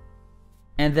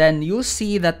 And then you'll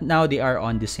see that now they are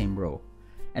on the same row.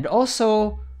 And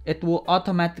also it will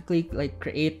automatically like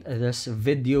create this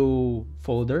video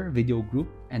folder, video group,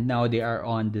 and now they are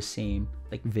on the same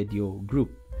like video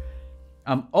group.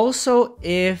 Also,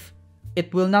 if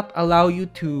it will not allow you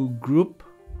to group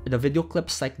the video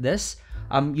clips like this,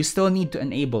 you still need to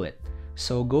enable it.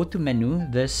 So go to menu,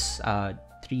 this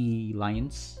 3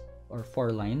 lines or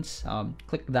 4 lines,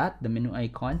 click that, the menu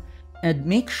icon, And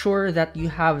make sure that you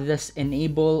have this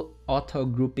enable auto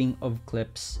grouping of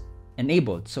clips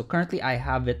enabled. So currently I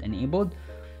have it enabled.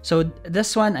 So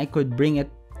this one, I could bring it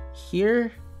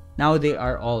here. Now they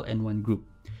are all in one group.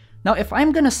 Now, if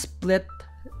I'm gonna split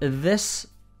this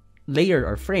layer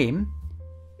or frame,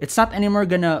 it's not anymore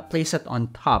gonna place it on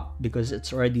top because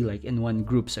it's already like in one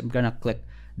group. So I'm gonna click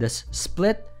this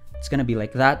split. It's gonna be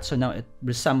like that. So now it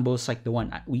resembles like the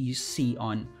one we see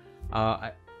on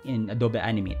in Adobe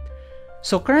Animate.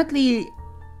 So currently,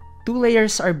 2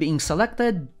 layers are being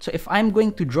selected. So if I'm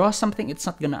going to draw something, it's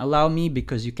not gonna allow me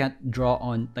because you can't draw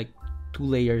on like 2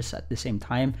 layers at the same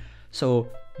time. So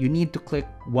you need to click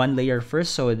one layer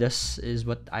first. So this is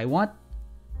what I want.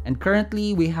 And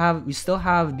currently we still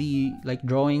have the like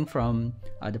drawing from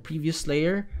the previous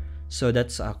layer. So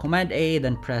that's Command A,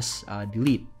 then press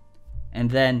delete. And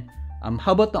then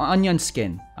how about the onion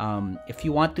skin? If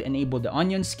you want to enable the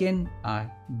onion skin,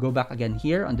 go back again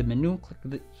here on the menu,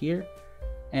 click here,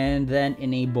 and then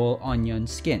enable onion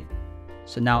skin.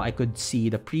 So now I could see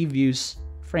the previous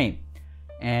frame.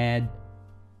 And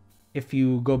if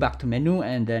you go back to menu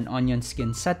and then onion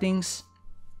skin settings,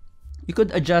 you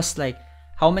could adjust like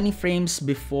how many frames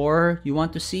before you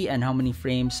want to see and how many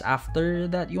frames after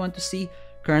that you want to see.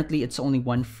 Currently it's only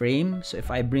 1 frame. So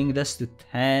if I bring this to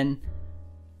 10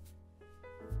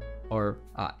 or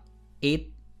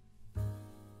 8,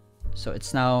 so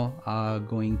it's now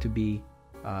going to be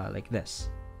like this.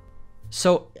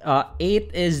 So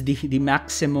 8 is the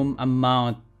maximum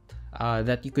amount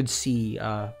that you could see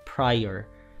prior.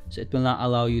 So it will not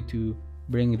allow you to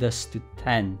bring this to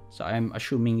 10. So I'm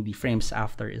assuming the frames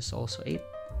after is also 8.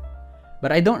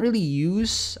 But I don't really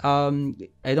use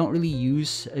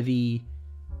the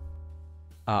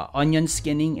onion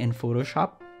skinning in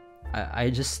Photoshop. I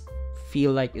just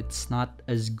feel like it's not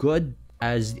as good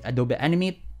as Adobe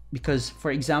Animate because,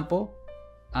 for example,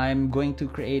 I'm going to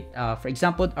create, for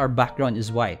example, our background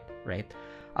is white, right?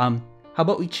 How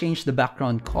about we change the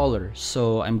background color?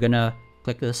 So I'm gonna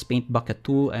click this paint bucket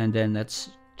tool and then let's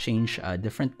change a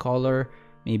different color,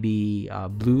 maybe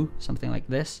blue, something like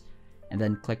this, and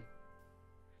then click.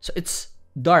 So it's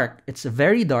dark, it's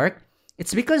very dark.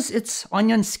 It's because it's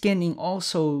onion skinning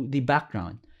also the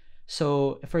background.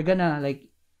 So if we're gonna like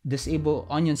disable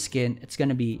onion skin, it's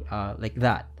gonna be like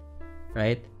that,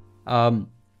 right?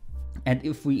 And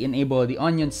if we enable the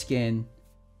onion skin,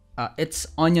 it's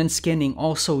onion skinning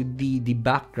also the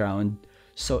background.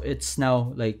 So it's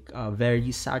now like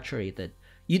very saturated.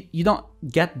 You don't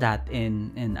get that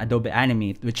in Adobe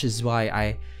Animate, which is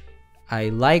why I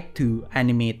like to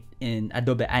animate in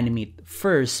Adobe Animate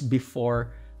first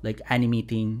before like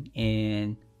animating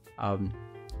in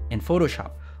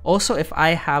Photoshop. Also, if I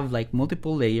have like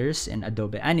multiple layers in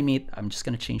Adobe Animate, I'm just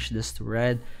gonna change this to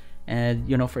red. And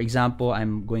you know, for example,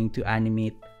 I'm going to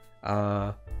animate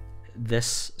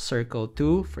this circle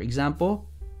too, for example.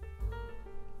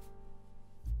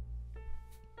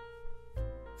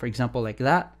 For example, like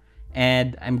that.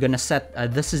 And I'm gonna set,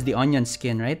 this is the onion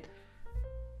skin, right?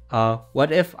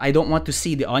 What if I don't want to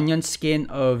see the onion skin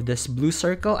of this blue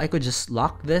circle? I could just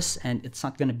lock this and it's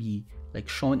not gonna be like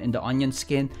shown in the onion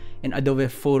skin. In Adobe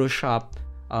Photoshop,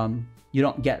 you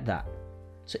don't get that.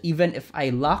 So even if I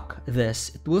lock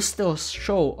this, it will still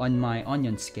show on my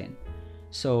onion skin.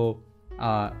 So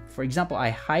for example, I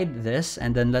hide this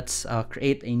and then let's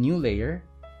create a new layer,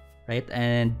 right?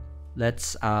 And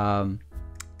let's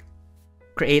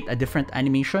create a different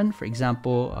animation. For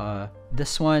example,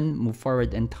 this one, move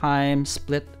forward in time,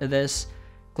 split this,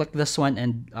 click this one,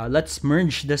 and let's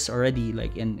merge this already,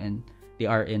 like in they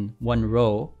are in one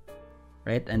row,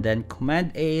 right? And then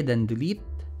Command A, then delete.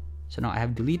 So now I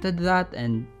have deleted that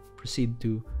and proceed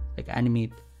to like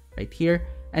animate right here.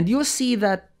 And you'll see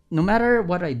that no matter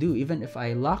what I do, even if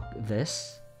I lock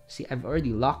this, see, I've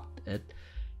already locked it,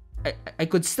 I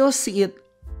could still see it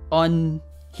on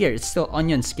here. It's still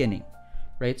onion skinning,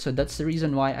 right? So that's the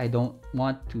reason why I don't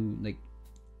want to like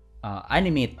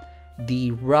animate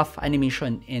the rough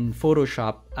animation in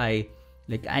Photoshop. I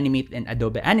like animate in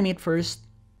Adobe Animate first,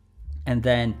 and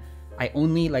then I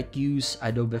only like use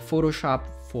Adobe Photoshop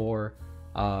for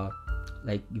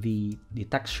like the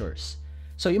textures.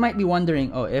 So you might be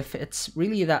wondering, oh, if it's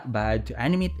really that bad to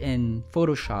animate in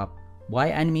Photoshop, why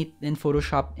animate in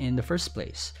Photoshop in the first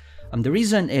place? The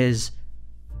reason is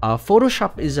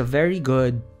Photoshop is a very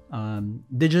good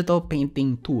digital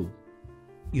painting tool.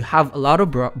 You have a lot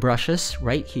of brushes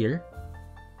right here,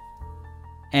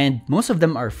 and most of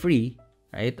them are free,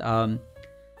 right?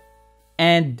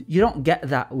 And you don't get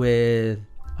that with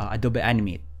Adobe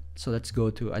Animate. So let's go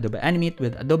to Adobe Animate.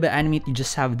 With Adobe Animate, you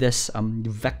just have this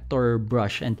vector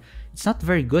brush, and it's not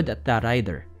very good at that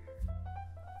either.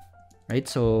 right?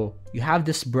 So you have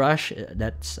this brush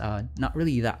that's not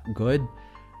really that good.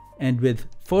 And with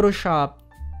Photoshop,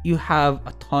 you have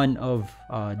a ton of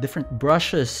different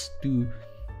brushes to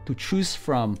choose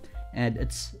from, and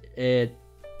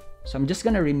so I'm just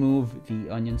gonna remove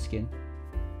the onion skin.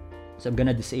 So I'm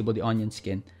gonna disable the onion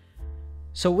skin.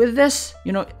 So with this,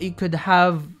 you know, you could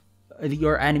have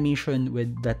your animation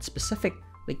with that specific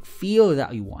like feel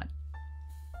that you want.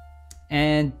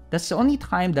 And that's the only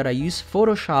time that I use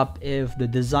Photoshop if the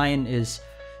design is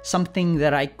something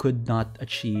that I could not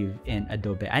achieve in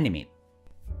Adobe Animate.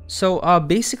 So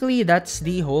basically, that's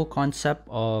the whole concept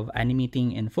of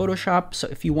animating in Photoshop. So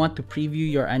if you want to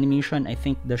preview your animation, I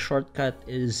think the shortcut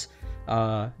is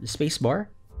the spacebar.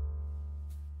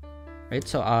 Right?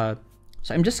 So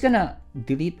I'm just gonna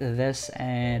delete this,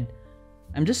 and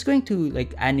I'm just going to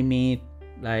like animate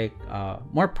like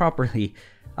more properly.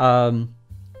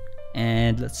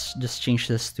 And let's just change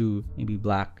this to maybe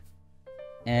black.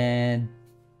 And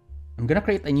I'm gonna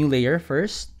create a new layer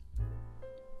first.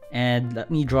 And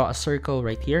let me draw a circle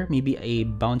right here, maybe a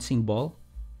bouncing ball.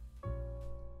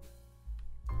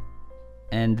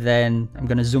 And then I'm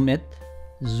gonna zoom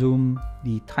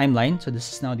the timeline. So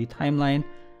this is now the timeline.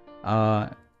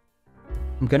 I'm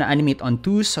gonna animate on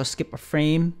 2, so skip a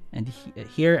frame. And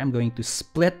here I'm going to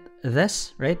split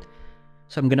this, right?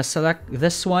 So I'm gonna select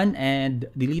this one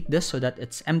and delete this so that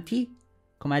it's empty.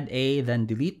 Command A, then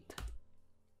delete.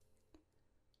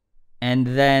 And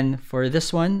then for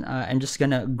this one, I'm just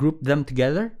gonna group them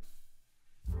together.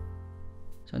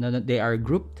 So now that they are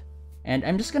grouped. And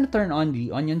I'm just gonna turn on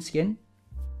the onion skin.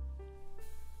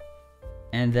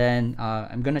 And then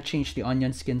I'm gonna change the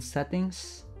onion skin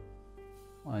settings.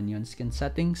 Onion skin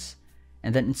settings.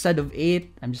 And then instead of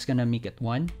 8, I'm just gonna make it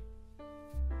 1.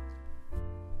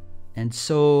 And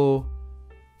so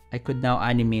I could now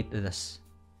animate this.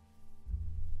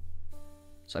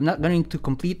 So I'm not going to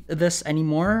complete this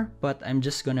anymore, but I'm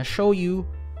just gonna show you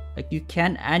like you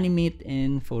can animate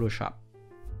in Photoshop.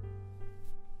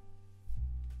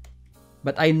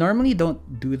 But I normally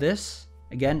don't do this.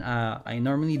 Again, I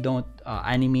normally don't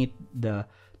animate the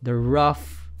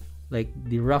rough, like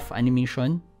the rough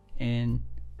animation in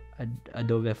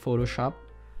Adobe Photoshop.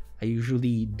 I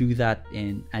usually do that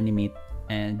in Animate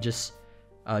and just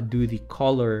do the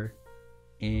color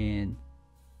in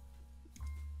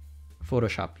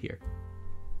Photoshop here.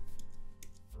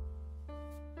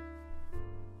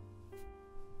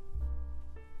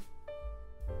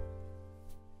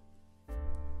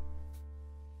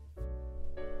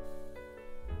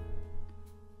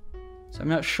 So I'm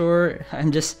not sure.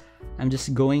 I'm just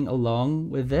going along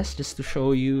with this just to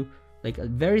show you like a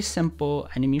very simple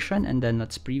animation, and then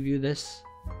let's preview this.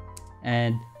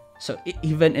 And so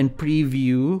even in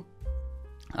preview,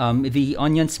 the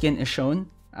onion skin is shown.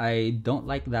 I don't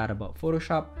like that about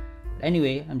Photoshop.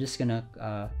 Anyway, I'm just gonna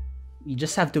you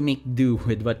just have to make do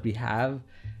with what we have.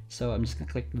 So I'm just gonna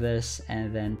click this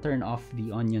and then turn off the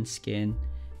onion skin,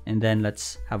 and then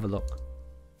let's have a look.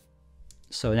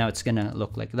 So now it's gonna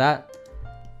look like that.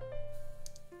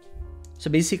 So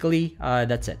basically,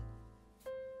 that's it.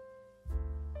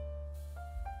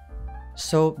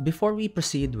 So before we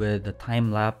proceed with the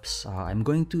time lapse, I'm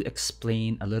going to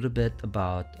explain a little bit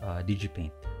about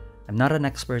Digipaint. I'm not an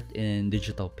expert in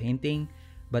digital painting,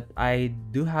 but I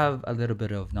do have a little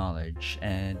bit of knowledge.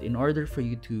 And in order for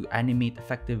you to animate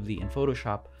effectively in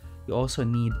Photoshop, you also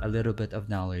need a little bit of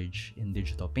knowledge in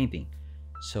digital painting.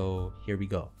 So here we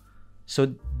go.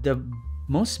 So the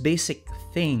most basic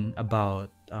thing about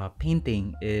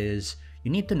painting is you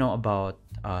need to know about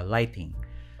lighting.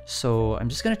 So I'm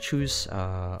just gonna choose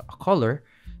a color.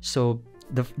 So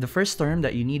the first term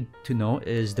that you need to know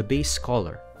is the base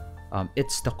color.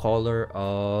 It's the color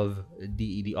of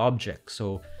the object.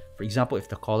 So for example, if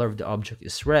the color of the object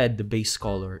is red, the base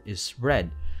color is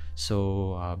red.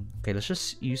 So okay, let's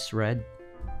just use red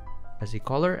as a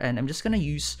color, and I'm just gonna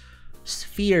use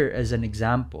sphere as an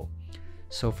example.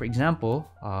 So for example,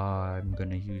 I'm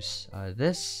gonna use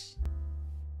this.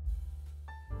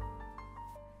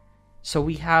 So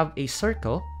we have a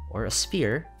circle or a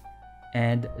sphere,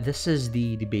 and this is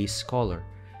the base color.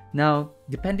 Now,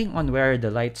 depending on where the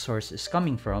light source is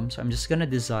coming from, so I'm just gonna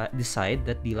decide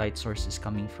that the light source is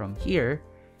coming from here,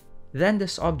 then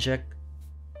this object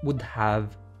would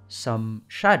have some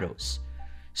shadows.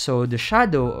 So the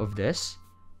shadow of this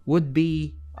would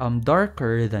be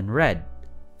darker than red.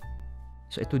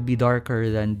 So it would be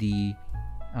darker than the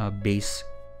base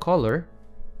color.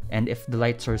 And if the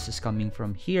light source is coming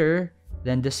from here,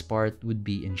 then this part would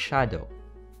be in shadow.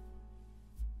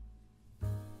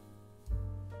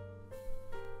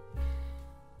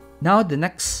 Now the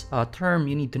next term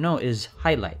you need to know is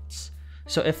highlights.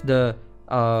 So if the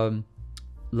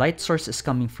light source is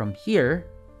coming from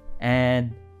here,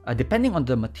 and depending on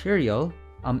the material,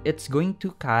 it's going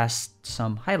to cast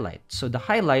some highlight. So the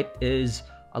highlight is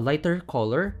a lighter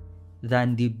color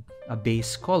than the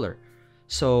base color.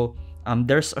 So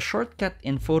there's a shortcut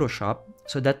in Photoshop.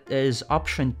 So that is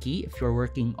Option key if you're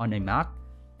working on a Mac,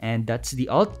 and that's the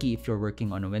Alt key if you're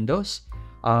working on a Windows.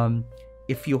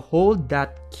 If you hold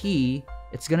that key,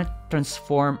 it's gonna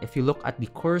transform. If you look at the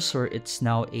cursor, it's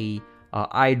now a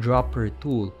eyedropper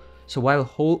tool. So while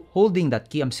holding that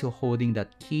key, I'm still holding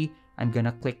that key, I'm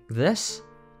gonna click this,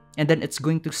 and then it's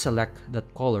going to select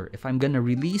that color. If I'm gonna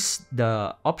release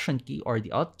the Option key or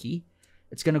the Alt key,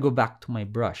 it's gonna go back to my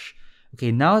brush.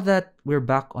 Okay, now that we're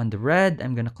back on the red,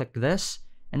 I'm gonna click this,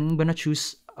 and I'm gonna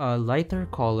choose a lighter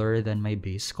color than my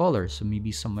base color. So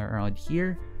maybe somewhere around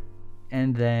here,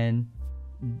 and then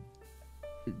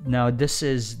now this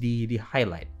is the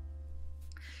highlight.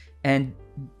 And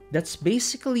that's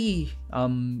basically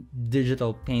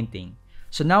digital painting.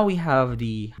 So now we have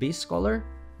the base color,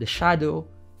 the shadow,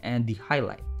 and the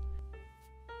highlight.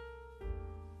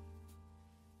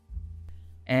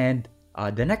 And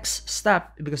the next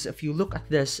step, because if you look at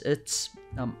this, it's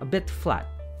a bit flat,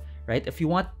 right? If you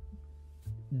want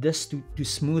this to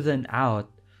smoothen out,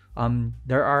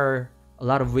 there are a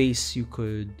lot of ways you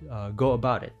could go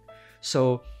about it.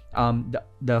 So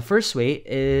the first way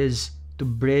is to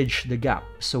bridge the gap.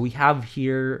 So we have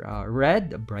here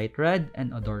red, a bright red,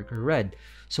 and a darker red.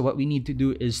 So what we need to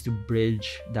do is to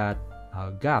bridge that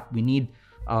gap. We need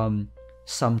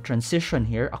some transition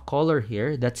here, a color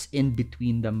here that's in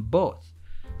between them both.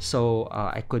 So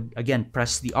I could again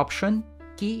press the Option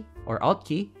key or Alt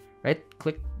key, right?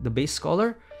 Click the base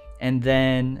color, and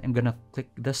then I'm gonna click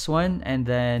this one, and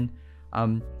then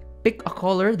pick a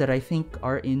color that I think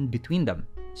are in between them.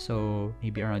 So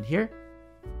maybe around here,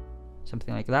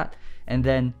 something like that, and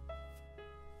then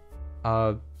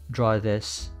draw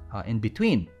this in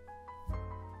between.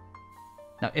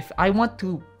 Now, if I want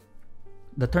to,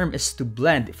 the term is to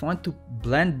blend. If I want to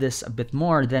blend this a bit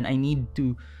more, then I need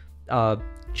to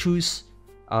choose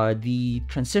the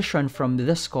transition from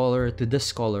this color to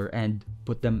this color and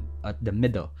put them at the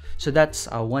middle. So that's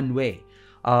one way.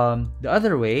 The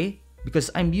other way,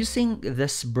 because I'm using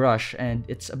this brush and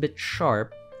it's a bit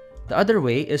sharp, the other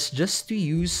way is just to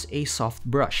use a soft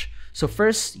brush. So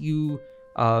first you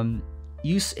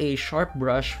use a sharp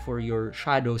brush for your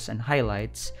shadows and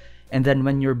highlights, and then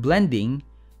when you're blending,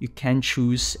 you can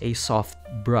choose a soft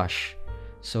brush.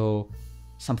 So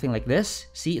something like this.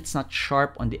 See, it's not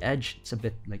sharp on the edge, it's a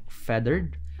bit like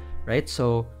feathered, right?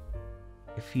 So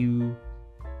if you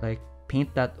like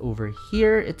paint that over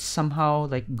here, it's somehow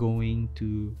like going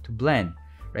to blend,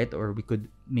 right? Or we could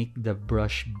make the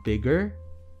brush bigger,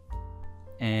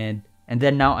 and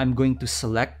then now I'm going to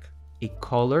select a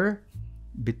color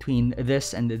between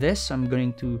this and this. So I'm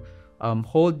going to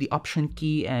hold the Option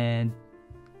key and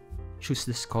choose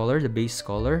this color, the base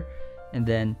color, and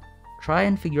then try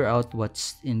and figure out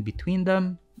what's in between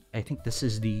them. I think this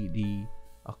is the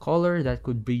color that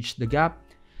could bridge the gap.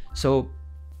 So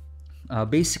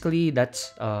basically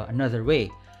that's another way.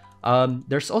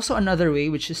 There's also another way,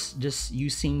 which is just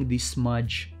using the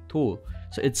smudge tool.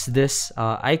 So it's this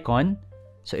icon.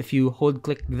 So if you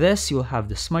click this, you'll have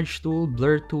the smudge tool,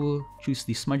 blur tool, choose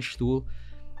the smudge tool,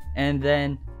 and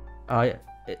then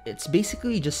it's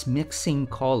basically just mixing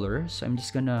color. So I'm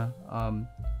just gonna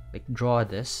like draw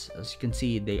this. As you can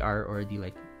see, they are already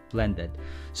like blended.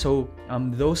 So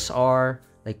those are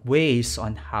like ways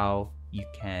on how you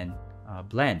can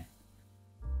blend.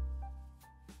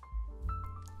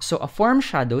 So a form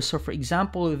shadow, so for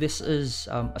example, this is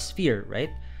a sphere, right?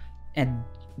 And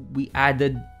we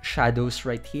added shadows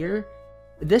right here.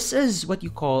 This is what you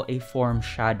call a form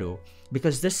shadow,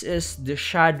 because this is the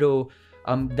shadow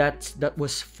that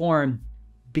was formed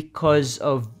because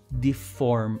of the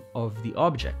form of the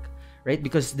object, right?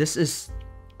 Because this is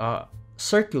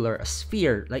circular, a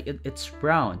sphere, like it's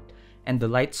round, and the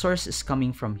light source is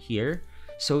coming from here.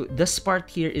 So this part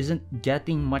here isn't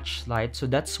getting much light, so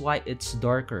that's why it's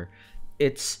darker.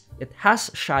 It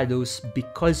has shadows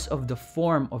because of the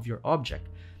form of your object.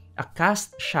 A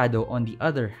cast shadow, on the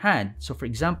other hand, so for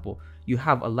example, you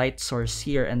have a light source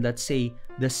here, and let's say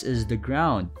this is the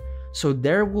ground. So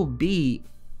there will be,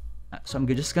 so I'm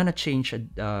just gonna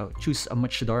choose a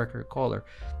much darker color.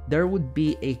 There would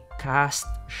be a cast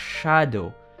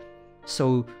shadow.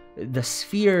 So the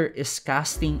sphere is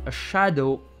casting a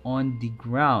shadow on the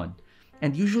ground,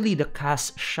 and usually the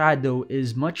cast shadow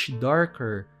is much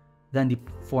darker than the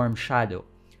form shadow.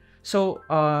 So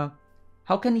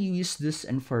how can you use this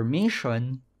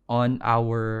information on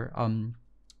our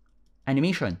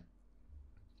animation?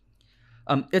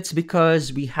 It's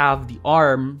because we have the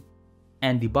arm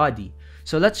and the body.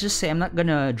 So let's just say I'm not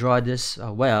gonna draw this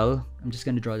I'm just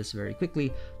gonna draw this very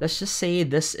quickly. Let's just say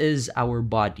this is our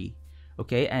body,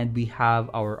 okay, and we have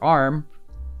our arm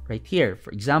right here,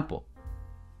 for example.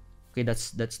 Okay,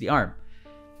 that's the arm,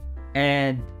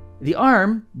 and the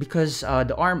arm, because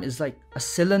the arm is like a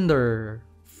cylinder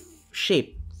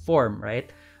shape form,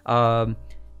 right?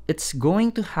 It's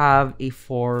going to have a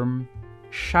form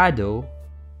shadow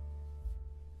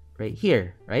right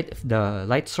here, right? If the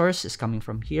light source is coming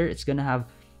from here, it's gonna have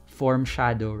form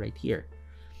shadow right here.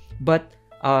 But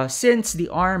since the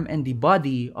arm and the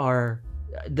body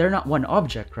they're not one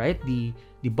object, right?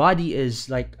 The body is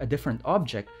like a different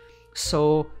object,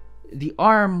 so the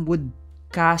arm would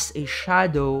cast a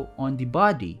shadow on the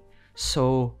body.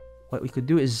 So what we could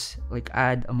do is like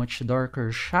add a much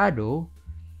darker shadow,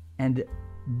 and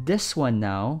this one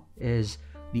now is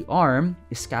the arm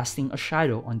is casting a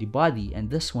shadow on the body, and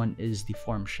this one is the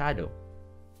form shadow.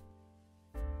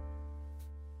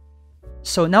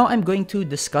 So now I'm going to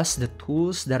discuss the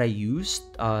tools that I used.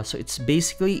 So it's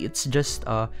just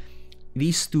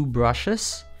these two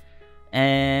brushes,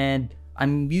 and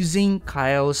I'm using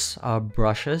Kyle's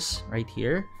brushes right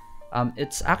here.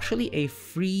 It's actually a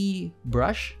free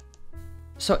brush.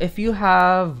 So if you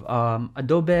have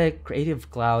Adobe Creative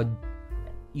Cloud,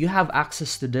 you have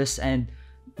access to this, and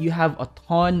you have a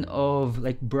ton of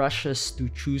like brushes to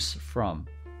choose from.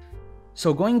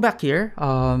 So going back here,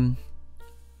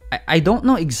 I don't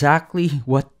know exactly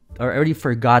what, or I already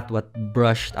forgot what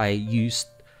brush I used,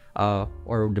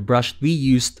 or the brush we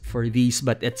used for these,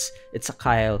 but it's a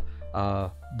Kyle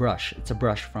brush. It's a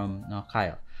brush from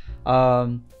Kyle.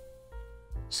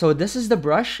 So this is the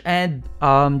brush, and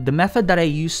the method that I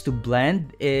use to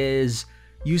blend is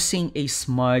using a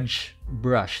smudge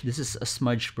brush. This is a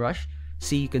smudge brush.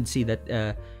 See, you can see that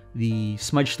the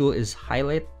smudge tool is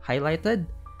highlighted.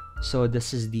 So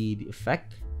this is the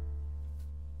effect.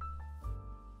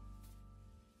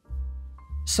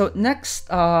 So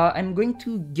next, I'm going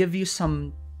to give you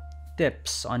some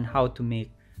tips on how to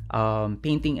make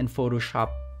painting in Photoshop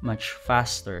much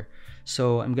faster.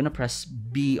 So I'm gonna press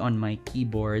B on my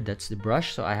keyboard. That's the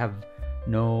brush. So I have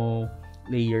no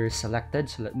layer selected.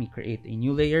 So let me create a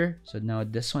new layer. So now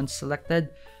this one's selected,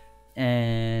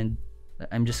 and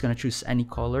I'm just gonna choose any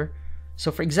color.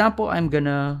 So for example, I'm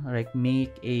gonna like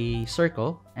make a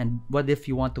circle, and what if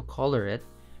you want to color it,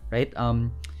 right?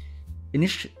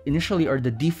 Initially, or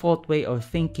the default way of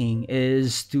thinking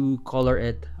is to color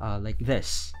it like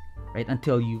this, right?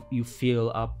 Until you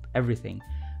fill up everything.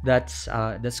 That's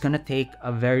gonna take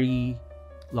a very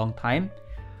long time.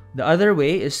 The other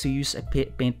way is to use a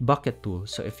paint bucket tool.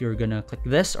 So if you're gonna click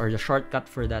this, or the shortcut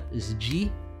for that is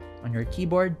G on your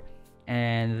keyboard,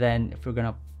 and then if you're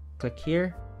gonna click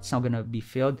here, it's not gonna be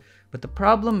filled. But the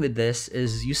problem with this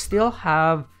is you still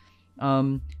have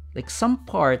like some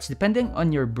parts, depending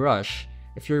on your brush.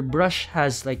 If your brush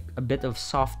has like a bit of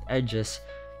soft edges,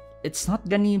 it's not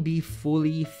gonna be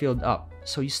fully filled up.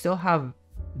 So you still have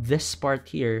this part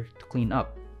here to clean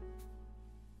up.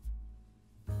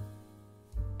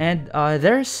 And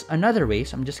there's another way.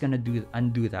 So I'm just gonna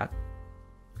undo that.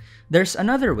 There's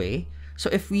another way. So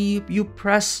if you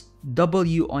press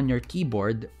W on your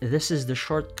keyboard, this is the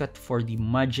shortcut for the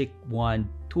magic wand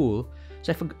tool.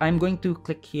 So if I'm going to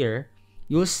click here,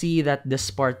 you'll see that this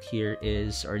part here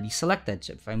is already selected.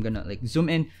 So if I'm gonna like zoom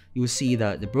in, you'll see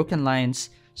the broken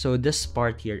lines. So this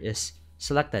part here is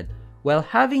selected. Well,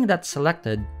 having that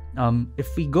selected,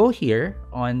 if we go here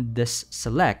on this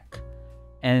select,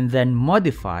 and then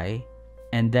modify,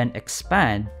 and then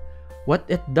expand, what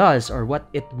it does, or what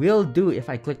it will do if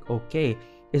I click OK,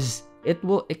 is it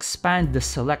will expand the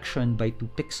selection by 2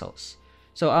 pixels.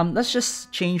 So let's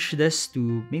just change this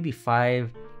to maybe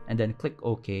 5, and then click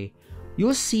OK.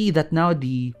 You'll see that now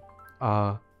the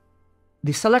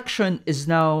selection is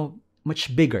now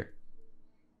much bigger.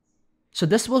 So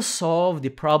this will solve the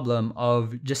problem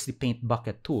of just the paint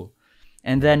bucket tool.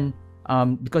 And then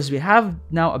because we have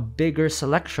now a bigger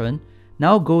selection,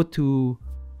 now go to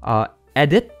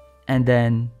edit, and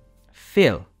then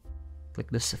fill.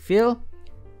 Click this fill,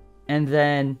 and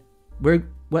then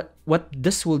what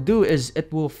this will do is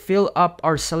it will fill up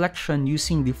our selection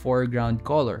using the foreground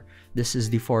color. This is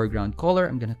the foreground color.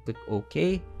 I'm gonna click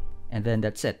OK, and then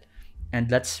that's it. And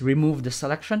let's remove the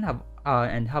selection.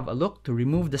 And have a look. To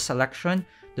remove the selection,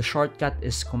 the shortcut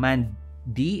is Command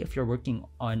D if you're working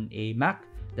on a Mac.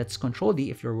 That's Control D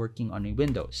if you're working on a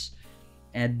Windows.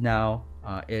 And now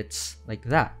it's like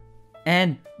that.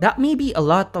 And that may be a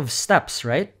lot of steps,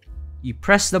 right? You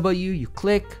press W, you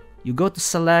click, you go to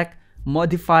select,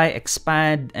 modify,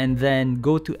 expand, and then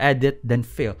go to edit, then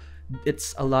fill.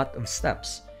 it's a lot of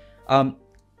steps.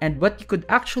 And what you could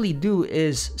actually do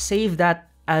is save that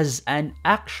as an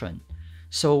action.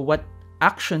 So what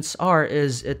actions are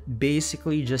is it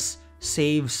basically just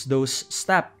saves those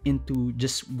steps into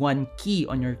just one key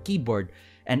on your keyboard.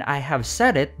 And I have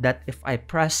set it that if I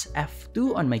press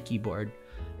F2 on my keyboard,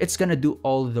 it's gonna do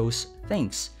all those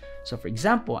things. So for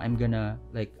example, I'm gonna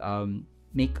like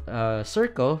make a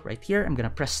circle right here. I'm gonna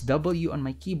press W on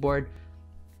my keyboard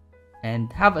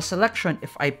and have a selection.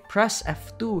 If I press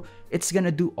F2, it's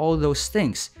gonna do all those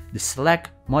things: the select,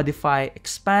 modify,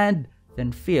 expand,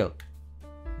 then fill.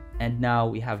 And now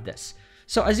we have this.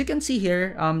 So as you can see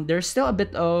here, there's still a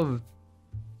bit of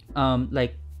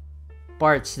like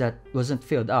parts that wasn't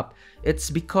filled up. It's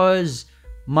because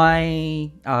my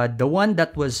the one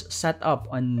that was set up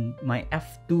on my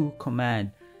F2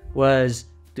 command was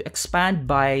to expand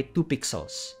by 2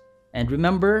 pixels. And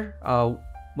remember,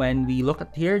 when we look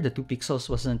at here, the 2 pixels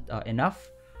wasn't enough.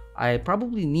 I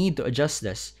probably need to adjust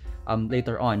this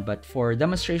later on, but for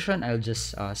demonstration, I'll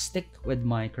just stick with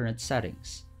my current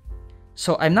settings.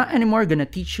 So I'm not anymore gonna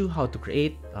teach you how to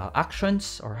create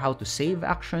actions or how to save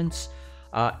actions.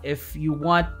 If you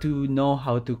want to know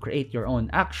how to create your own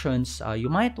actions, you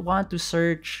might want to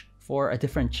search for a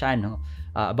different channel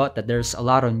about that. There's a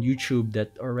lot on YouTube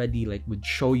that already like would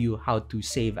show you how to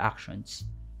save actions.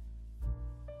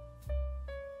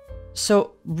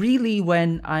 So really,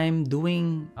 when I'm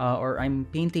doing or I'm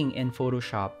painting in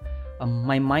Photoshop,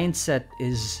 my mindset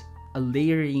is a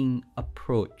layering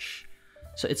approach.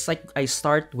 So it's like I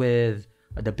start with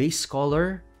the base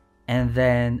color and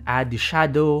then add the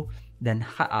shadow, then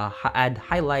add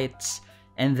highlights,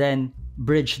 and then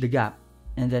bridge the gap,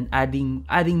 and then adding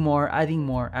more.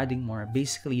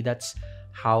 Basically, that's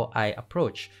how I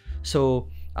approach. So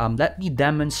let me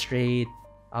demonstrate.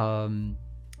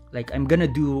 Like I'm gonna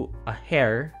do a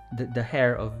hair, the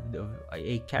hair of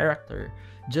a character,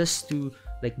 just to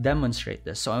like demonstrate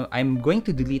this. So I'm going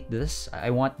to delete this. I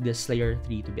want this layer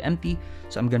 3 to be empty.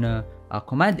 So I'm gonna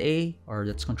Command A, or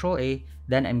that's Control A.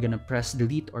 Then I'm gonna press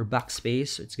delete or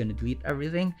backspace. So it's gonna delete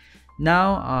everything.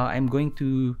 Now I'm going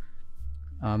to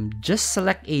just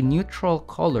select a neutral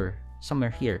color somewhere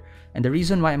here. And the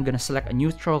reason why I'm gonna select a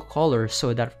neutral color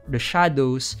so that the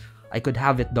shadows, I could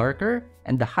have it darker,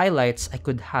 and the highlights, I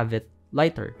could have it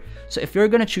lighter. So if you're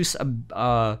gonna choose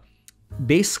a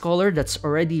base color that's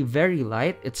already very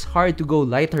light, it's hard to go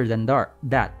lighter than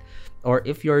that. Or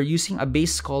if you're using a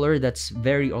base color that's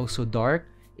very also dark,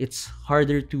 it's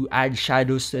harder to add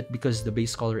shadows to it because the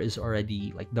base color is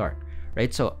already like dark,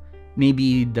 right? So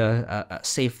maybe the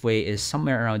safe way is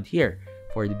somewhere around here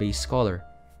for the base color.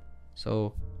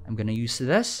 So I'm gonna use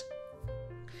this,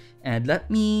 and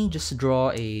let me just draw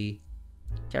a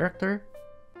character.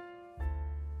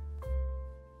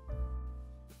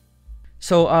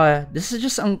 So this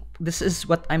is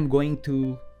what I'm going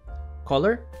to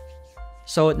color.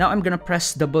 So now I'm gonna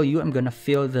press W. I'm gonna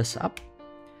fill this up.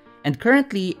 And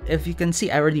currently, if you can see,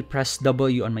 I already pressed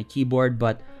W on my keyboard,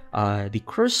 but the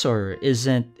cursor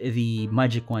isn't the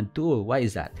magic wand tool. Why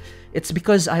is that? It's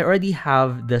because I already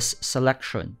have this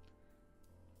selection.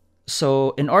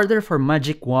 So in order for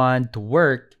magic wand to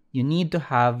work, you need to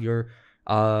have your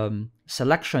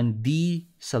selection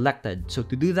deselected. So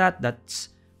to do that, that's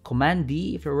Command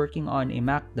D if you're working on a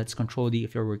Mac, that's Control D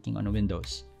if you're working on a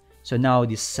Windows. So now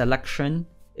the selection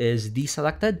is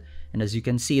deselected, and as you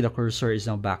can see, the cursor is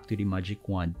now back to the magic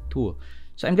wand tool.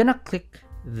 So I'm gonna click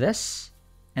this,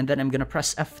 and then I'm gonna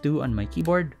press F2 on my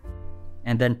keyboard,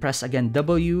 and then press again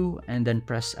W, and then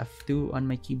press F2 on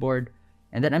my keyboard,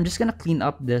 and then I'm just gonna clean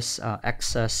up this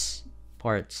excess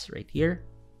parts right here.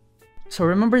 So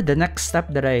remember, the next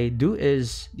step that I do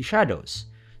is the shadows.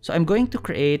 So I'm going to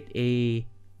create a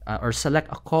or select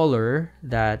a color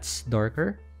that's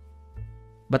darker,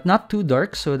 but not too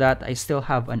dark, so that I still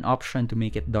have an option to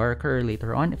make it darker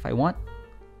later on if I want.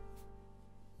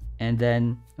 And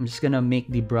then I'm just gonna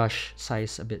make the brush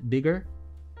size a bit bigger.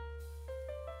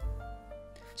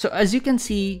 So as you can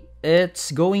see,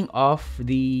 it's going off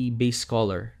the base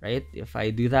color, right? If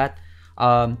I do that,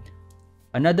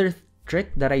 another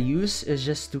trick that I use is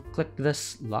just to click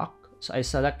this lock. So I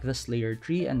select this layer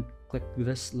 3 and click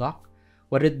this lock.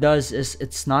 What it does is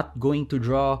it's not going to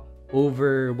draw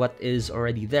over what is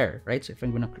already there, right? So if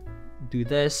I'm gonna do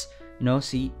this, you know,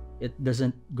 see, it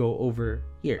doesn't go over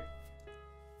here.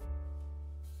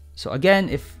 So again,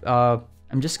 if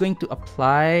I'm just going to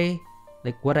apply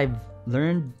like what I've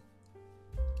learned,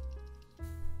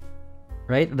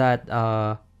 right?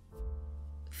 That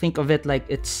think of it like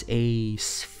it's a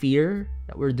sphere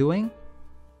that we're doing.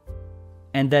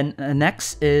 And then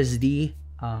next is the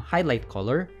highlight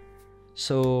color.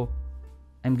 So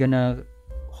I'm gonna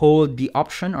hold the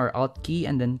Option or Alt key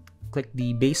and then click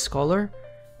the base color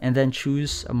and then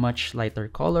choose a much lighter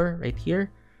color right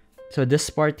here. So this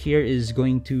part here is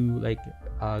going to like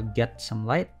get some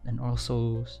light, and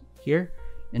also here,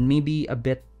 and maybe a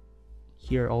bit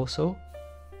here also,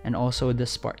 and also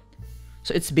this part.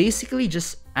 So it's basically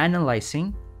just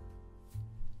analyzing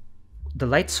the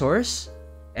light source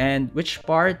and which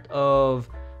part of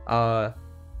the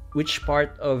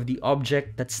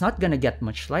object that's not gonna get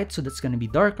much light, so that's gonna be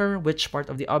darker, which part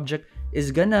of the object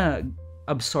is gonna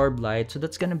absorb light, so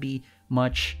that's gonna be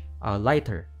much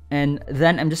lighter. And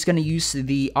then I'm just gonna use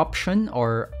the Option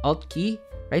or Alt key,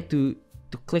 right, to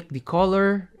click the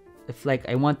color. If like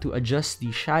I want to adjust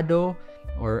the shadow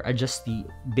or adjust the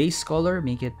base color,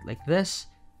 make it like this.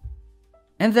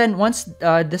 And then once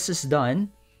this is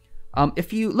done,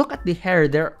 if you look at the hair,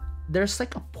 there's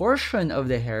like a portion of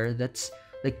the hair that's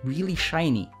like really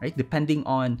shiny, right? Depending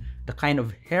on the kind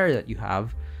of hair that you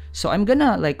have. So I'm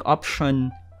gonna like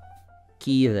Option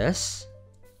key this,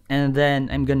 and then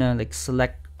I'm gonna like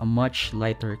select a much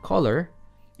lighter color,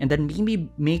 and then maybe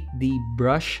make the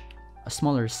brush a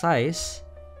smaller size,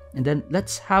 and then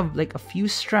let's have like a few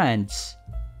strands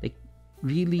like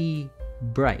really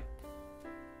bright.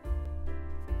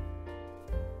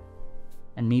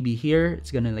 And maybe here it's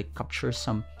gonna like capture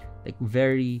some like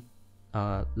very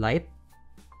light.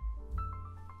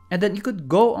 And then you could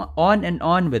go on and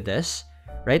on with this,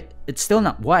 right? It's still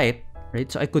not white, right?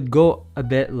 So I could go a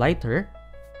bit lighter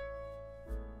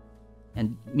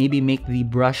and maybe make the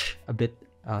brush a bit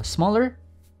smaller.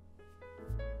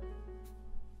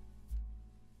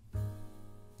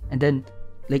 And then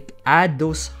like add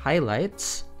those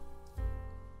highlights.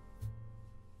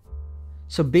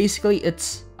 So basically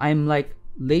I'm like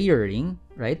layering,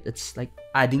 right? It's like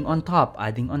adding on top.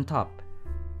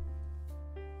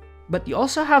 But you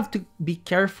also have to be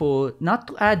careful not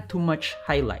to add too much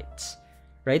highlights,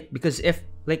 right? Because if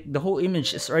like the whole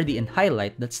image is already in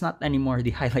highlight, that's not anymore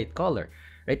the highlight color,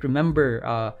 right?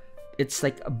 Remember, it's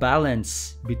like a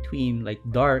balance between like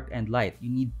dark and light. You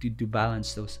need to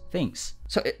balance those things.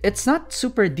 So it's not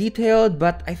super detailed,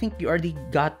 but I think you already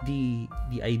got the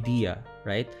idea,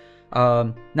 right?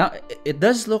 Now it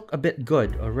does look a bit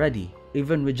good already,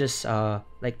 even with just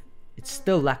like it's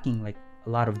still lacking like a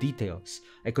lot of details.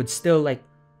 I could still like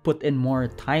put in more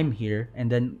time here and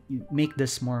then make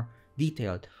this more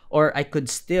detailed. Or I could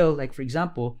still, like for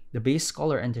example, the base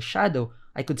color and the shadow,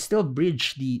 I could still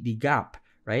bridge the gap,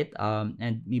 right?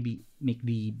 And maybe make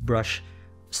the brush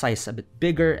size a bit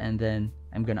bigger, and then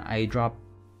I'm gonna eyedrop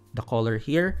the color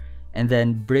here and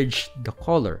then bridge the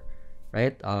color,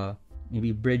 right?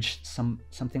 Maybe bridge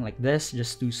something like this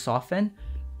just to soften.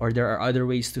 Or there are other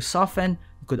ways to soften.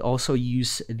 You could also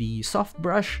use the soft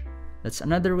brush. That's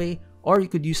another way. Or you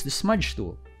could use the smudge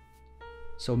tool.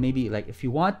 So maybe like if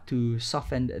you want to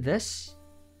soften this,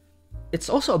 it's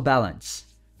also a balance.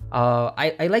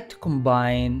 I like to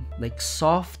combine like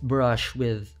soft brush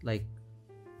with like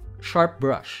sharp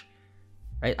brush,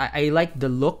 right? I like the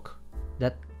look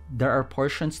that there are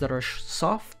portions that are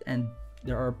soft and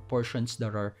there are portions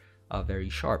that are very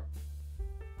sharp.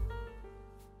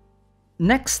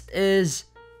 Next is,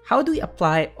 how do we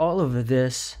apply all of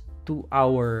this to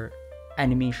our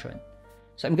animation?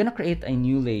 So I'm gonna create a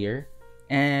new layer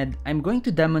and I'm going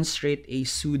to demonstrate a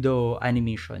pseudo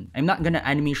animation. I'm not gonna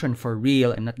animation for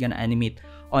real. I'm not gonna animate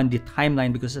on the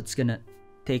timeline because it's gonna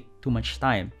take too much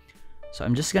time. So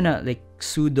I'm just gonna like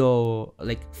pseudo,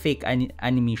 like fake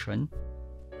animation.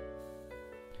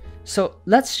 So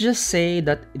let's just say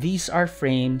that these are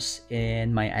frames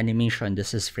in my animation.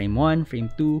 This is frame 1,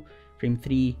 frame 2, frame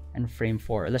 3, and frame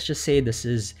 4. Let's just say this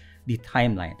is the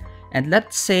timeline. And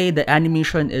let's say the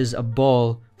animation is a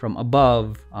ball from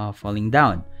above falling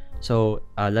down. So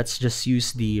let's just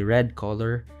use the red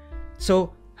color.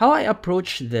 So how I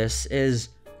approach this is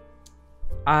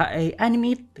I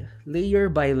animate layer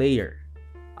by layer.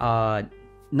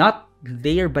 Not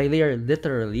layer by layer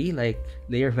literally, like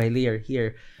layer by layer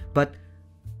here, but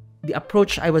the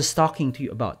approach I was talking to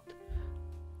you about.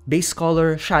 Base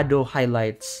color, shadow,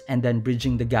 highlights, and then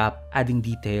bridging the gap, adding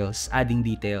details,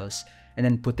 and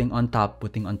then putting on top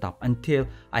until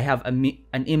I have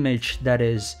an image that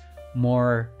is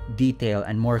more detailed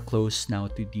and more close now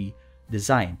to the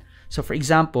design. So for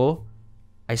example,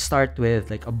 I start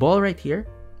with like a ball right here,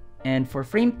 and for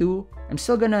frame 2, I'm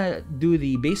still gonna do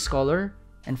the base color,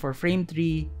 and for frame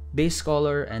 3, base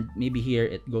color, and maybe here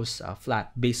it goes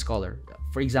flat base color,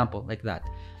 for example, like that.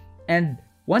 And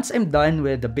once I'm done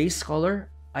with the base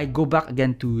color, I go back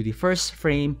again to the first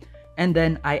frame and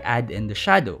then I add in the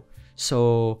shadow.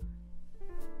 So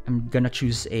I'm gonna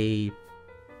choose a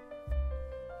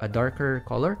a darker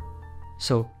color.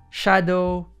 So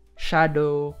shadow,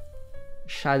 shadow,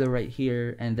 shadow right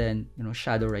here, and then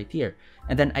shadow right here.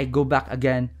 And then I go back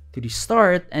again to the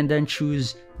start and then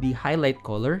choose the highlight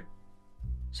color.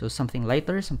 So something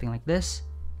lighter, something like this.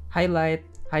 Highlight,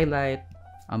 highlight,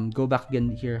 go back again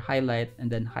here, highlight,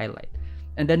 and then highlight.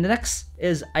 And then the next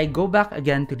is I go back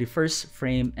again to the first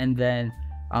frame, and then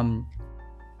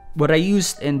what I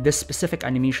used in this specific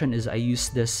animation is I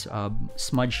used this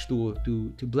smudge tool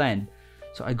to blend.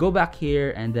 So I go back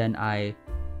here and then I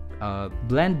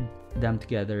blend them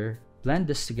together, blend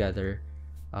this together,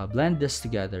 blend this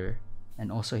together,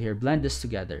 and also here blend this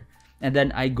together. And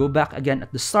then I go back again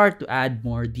at the start to add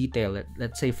more detail.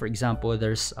 Let's say, for example,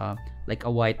 there's like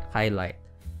a white highlight.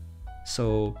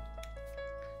 So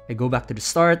I go back to the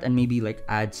start and maybe like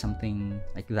add something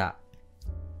like that.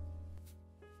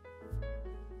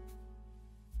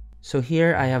 So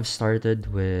here I have started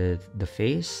with the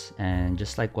face, and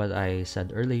just like what I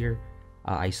said earlier,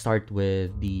 I start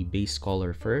with the base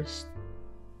color first.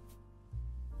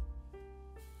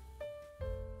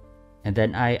 And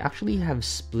then I actually have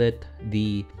split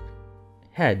the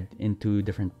head into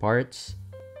different parts.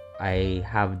 I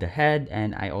have the head,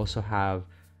 and I also have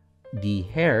the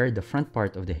hair, the front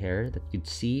part of the hair that you'd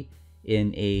see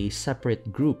in a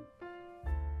separate group.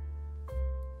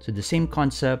 So the same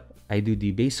concept, I do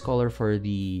the base color for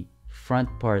the front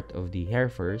part of the hair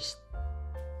first.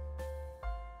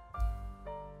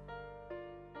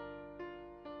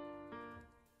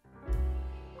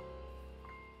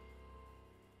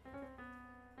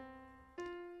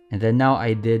 And then now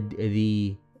I did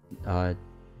the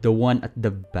one at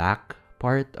the back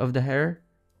part of the hair.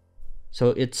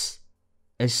 So it's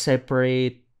a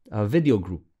separate video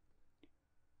group.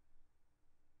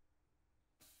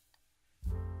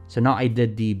 So now I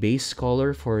did the base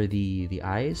color for the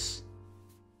eyes.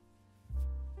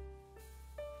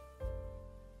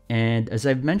 And as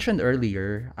I've mentioned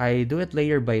earlier, I do it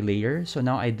layer by layer. So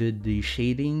now I did the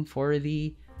shading for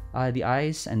the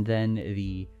eyes, and then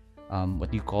the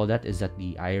what do you call that? Is that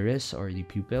the iris or the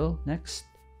pupil next?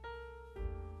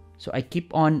 So I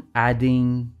keep on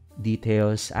adding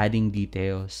details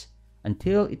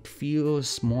until it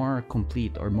feels more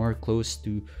complete or more close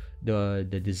to the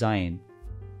design.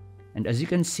 And as you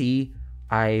can see,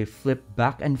 I flip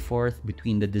back and forth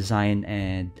between the design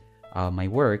and my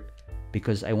work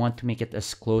because I want to make it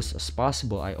as close as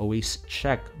possible. I always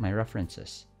check my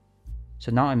references.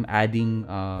 So now I'm adding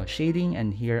shading,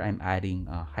 and here I'm adding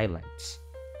highlights.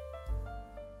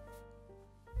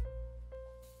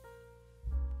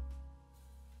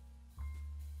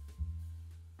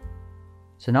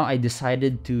 So now I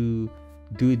decided to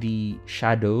do the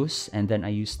shadows, and then I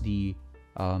used the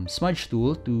smudge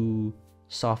tool to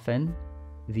soften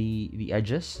the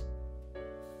edges.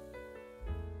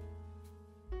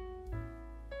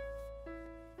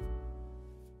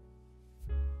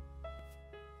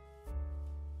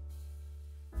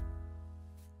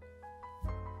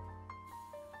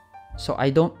 So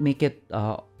I don't make it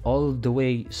all the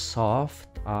way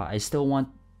soft. I still want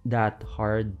that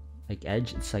hard like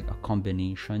edge. It's like a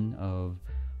combination of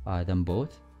them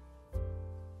both.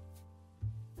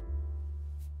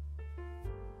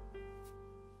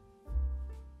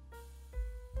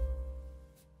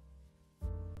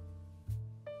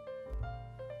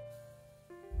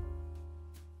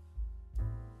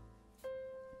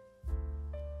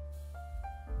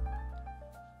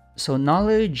 So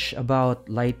knowledge about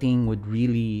lighting would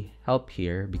really help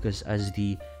here, because as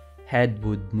the head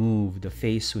would move, the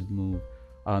face would move,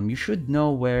 you should know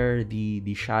where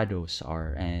the shadows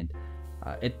are, and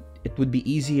it would be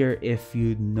easier if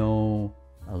you know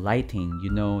lighting.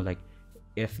 You know, like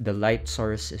if the light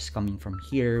source is coming from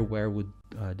here, where would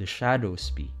the shadows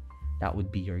be? That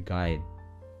would be your guide.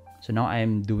 So now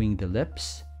I'm doing the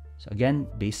lips. So again,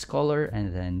 base color and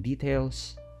then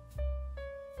details.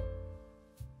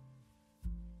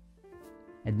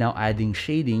 And now adding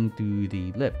shading to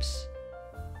the lips,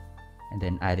 and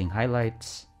then adding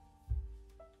highlights.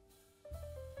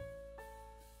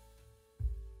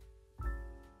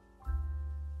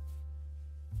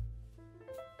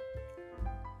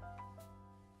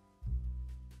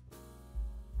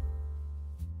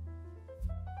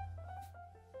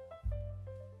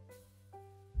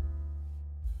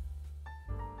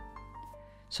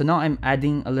 So now I'm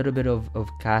adding a little bit of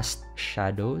cast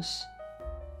shadows.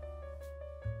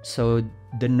 So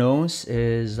the nose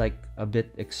is like a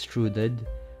bit extruded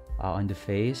on the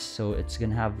face, so it's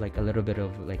gonna have like a little bit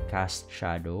of like cast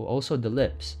shadow. Also the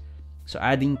lips, so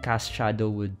adding cast shadow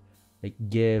would like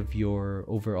give your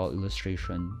overall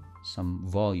illustration some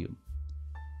volume.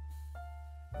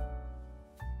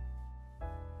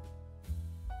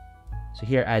 So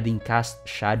here, adding cast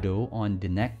shadow on the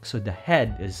neck. So the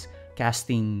head is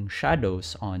casting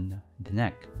shadows on the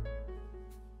neck.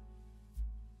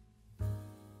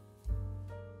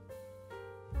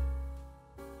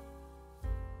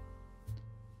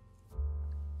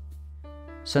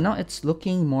 So now it's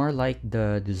looking more like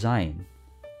the design.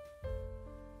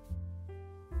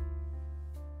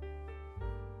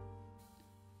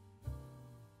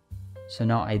 So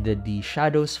now I did the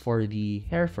shadows for the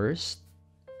hair first.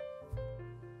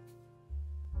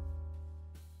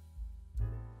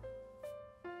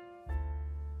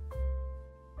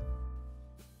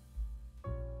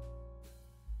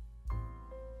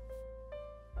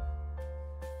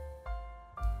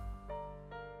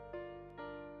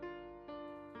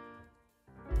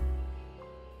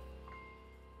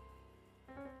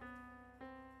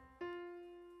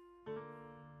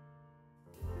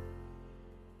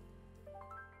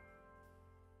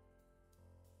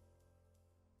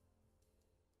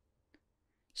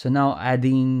 So now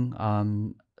adding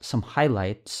some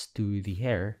highlights to the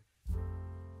hair.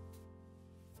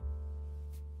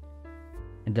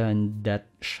 And then that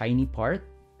shiny part,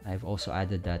 I've also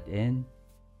added that in.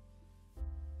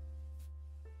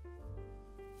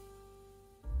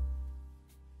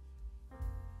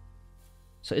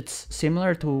 So it's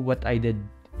similar to what I did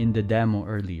in the demo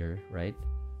earlier, right?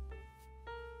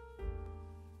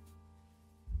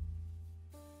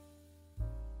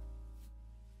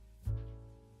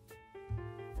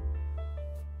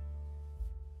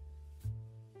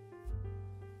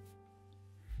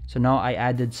 So now I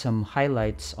added some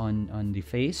highlights on the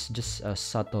face, just a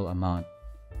subtle amount.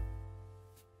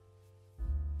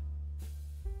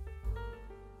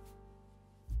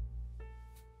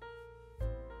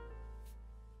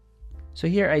 So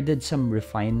here I did some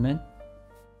refinement.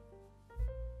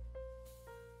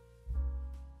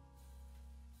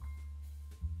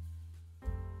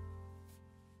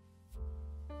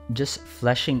 Just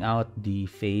fleshing out the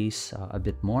face a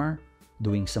bit more,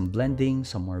 doing some blending,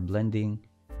 some more blending.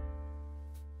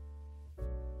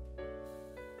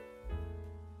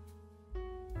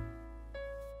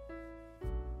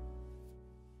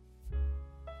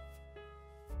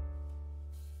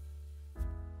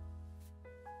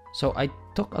 So I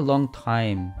took a long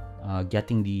time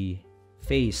getting the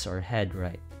face or head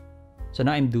right. So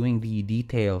now I'm doing the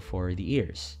detail for the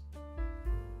ears.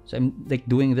 So I'm like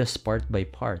doing this part by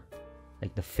part,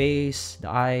 like the face, the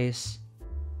eyes,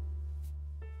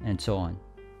 and so on.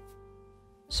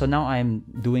 So now I'm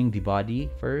doing the body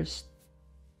first.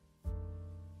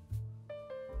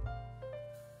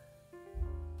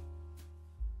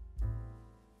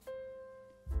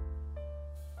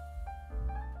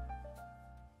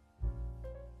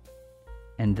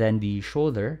 And then the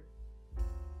shoulder.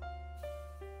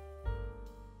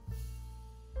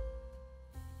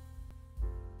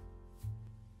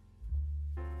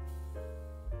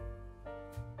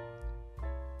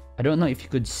 I don't know if you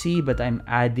could see, but I'm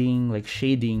adding like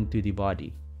shading to the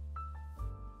body.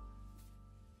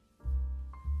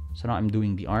 So now I'm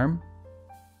doing the arm.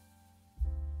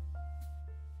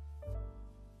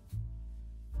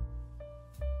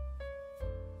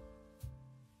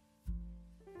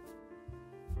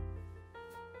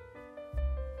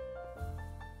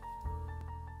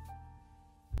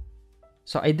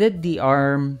 So I did the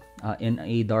arm in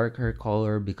a darker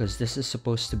color because this is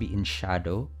supposed to be in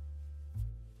shadow.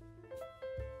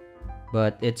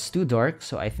 But it's too dark,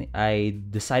 so I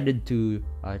decided to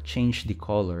change the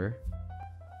color.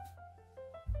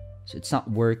 So it's not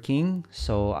working,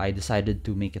 so I decided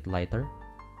to make it lighter.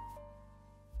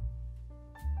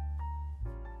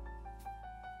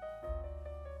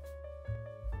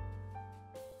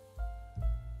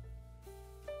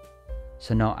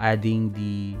 So now adding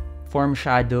the form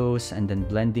shadows and then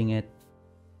blending it.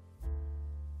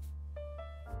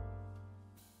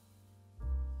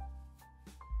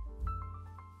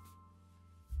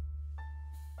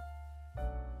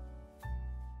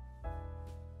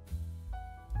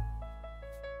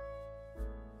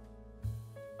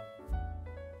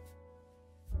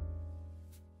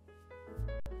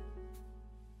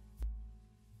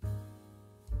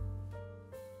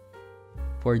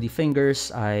 For the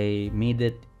fingers, I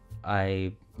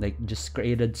just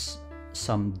created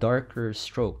some darker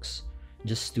strokes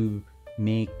just to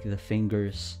make the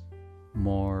fingers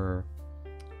more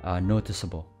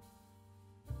noticeable.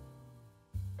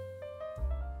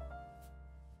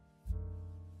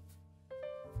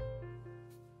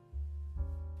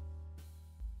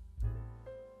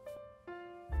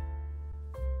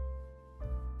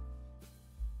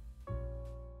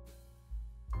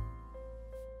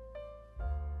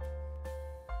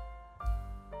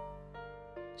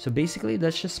 So basically,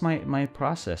 that's just my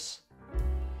process.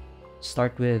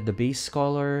 start with the base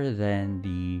color, then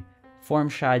the form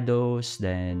shadows,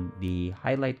 then the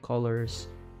highlight colors,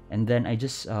 and then I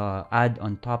just add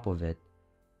on top of it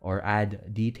or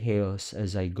add details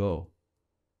as I go.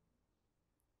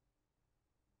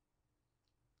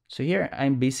 So here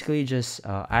I'm basically just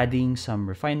adding some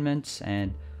refinements,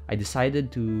 and I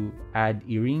decided to add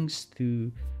earrings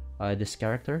to this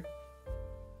character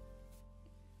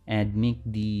and make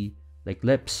the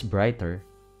lips brighter.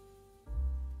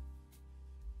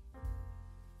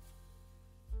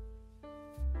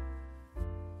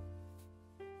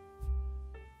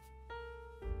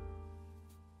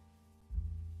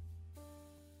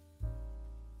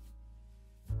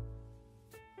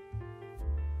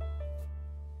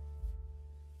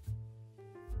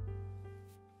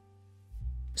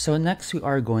 So next we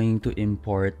are going to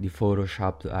import the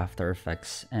Photoshop to After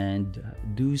Effects and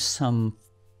do some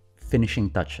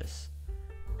finishing touches.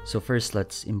 So first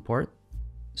let's import.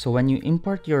 So when you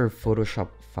import your Photoshop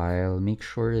file, make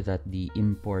sure that the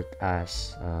import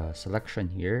as selection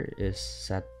here is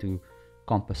set to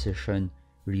composition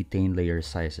retain layer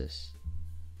sizes.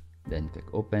 Then click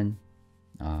open,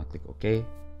 click OK.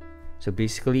 So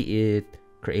basically it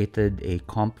created a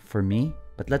comp for me,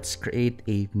 but let's create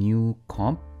a new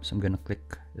comp. So I'm gonna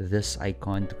click this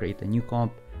icon to create a new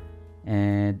comp,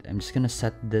 and I'm just gonna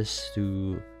set this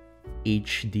to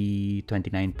HD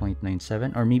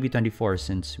 29.97 or maybe 24,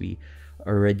 since we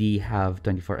already have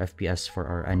 24 FPS for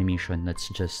our animation. Let's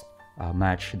just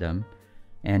match them.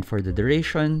 And for the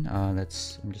duration, I'm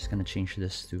just gonna change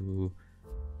this to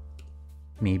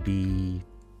maybe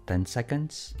 10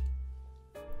 seconds.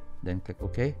 Then click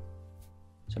OK.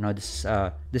 So now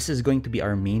this is going to be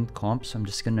our main comp. So I'm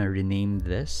just gonna rename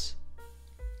this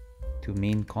to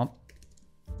main comp,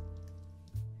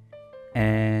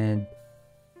 and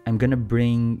I'm gonna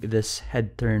bring this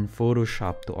head turn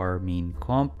Photoshop to our main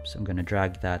comp. So I'm gonna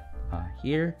drag that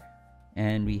here,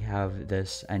 and we have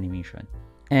this animation.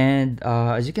 And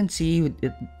as you can see,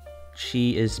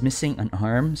 she is missing an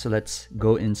arm. So let's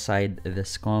go inside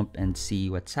this comp and see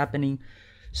what's happening.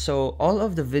 So all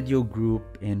of the video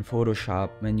group in Photoshop,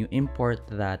 when you import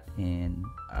that in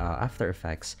After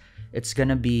Effects, it's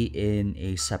gonna be in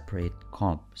a separate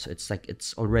comp. So it's like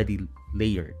it's already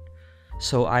layered.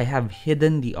 So I have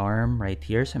hidden the arm right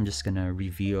here. So I'm just gonna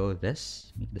reveal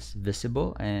this, make this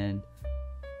visible, and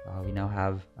we now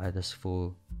have this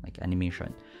full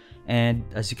animation. And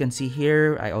as you can see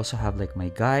here, I also have my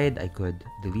guide. I could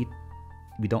delete.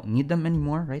 We don't need them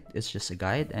anymore, right? It's just a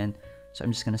guide. And so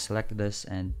I'm just gonna select this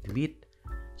and delete,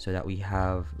 so that we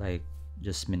have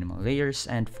just minimal layers.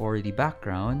 And for the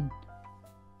background,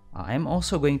 I'm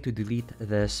also going to delete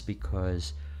this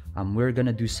because we're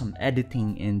gonna do some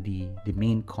editing in the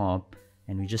main comp,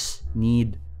 and we just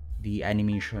need the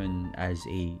animation as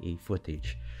a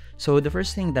footage. So the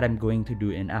first thing that I'm going to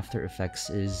do in After Effects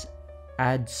is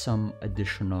add some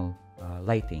additional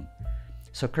lighting.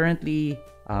 So currently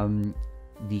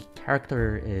the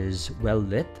character is well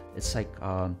lit. It's like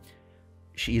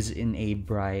she is in a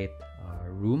bright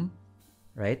room,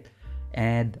 right?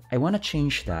 And I want to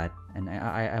change that, and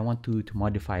I want to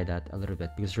modify that a little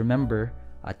bit, because remember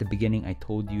at the beginning I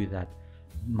told you that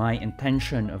my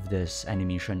intention of this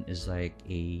animation is like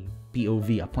a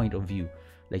POV, a point of view,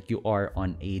 like you are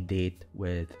on a date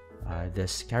with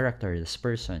this character, this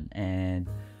person, and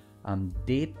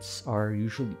dates are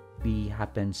usually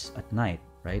happens at night,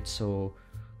 right? So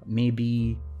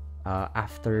maybe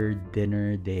after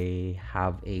dinner they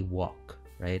have a walk,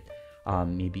 right?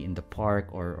 Maybe in the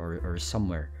park or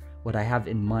somewhere. What I have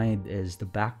in mind is the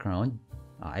background.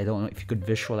 I don't know if you could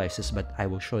visualize this, but I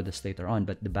will show this later on.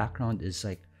 But the background is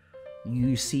like,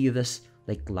 you see this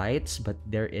lights, but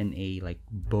they're in a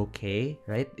bokeh,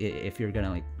 right? If you're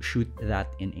gonna shoot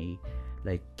that in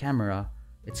a camera,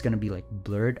 it's gonna be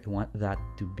blurred. I want that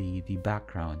to be the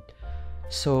background.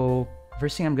 So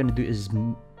first thing I'm gonna do is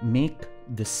make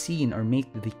the scene, or make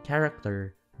the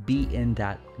character be in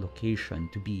that location,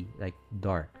 to be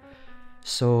dark.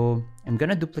 So I'm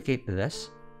gonna duplicate this.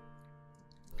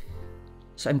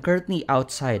 So I'm currently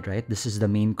outside, right? This is the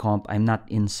main comp. I'm not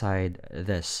inside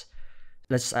this.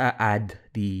 Let's add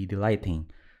the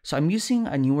lighting. So I'm using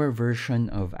a newer version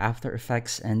of After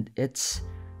Effects, and it's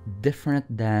different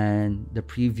than the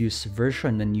previous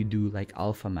version when you do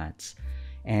alpha mats.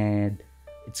 And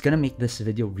it's gonna make this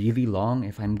video really long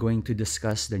if I'm going to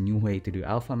discuss the new way to do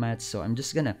alpha mats. So I'm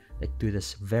just gonna do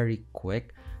this very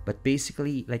quick. But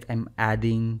basically, I'm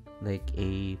adding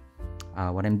a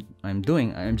what I'm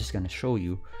doing. I'm just gonna show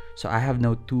you. So I have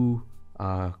now two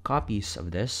copies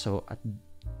of this. So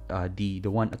at the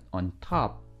one on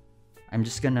top, I'm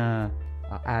just gonna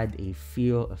add a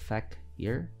fill effect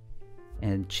here,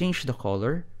 and change the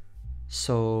color.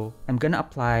 So I'm gonna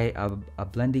apply a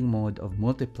blending mode of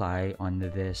multiply on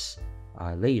this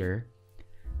layer.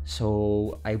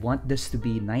 So I want this to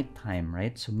be nighttime,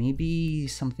 right? So maybe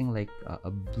something like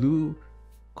a blue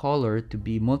color to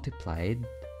be multiplied.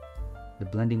 The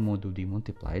blending mode will be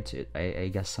multiplied. So I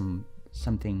guess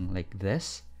something like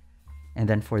this. And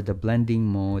then for the blending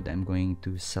mode, I'm going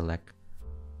to select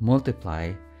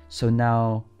multiply. So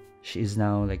now she is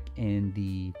now like in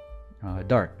the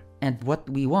dark. And what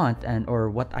we want, or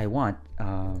what I want,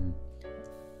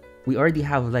 we already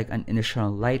have like an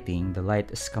initial lighting. The light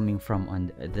is coming from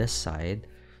on this side.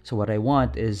 So what I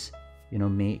want is,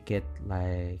 make it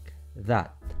like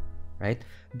that, right?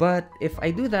 But if I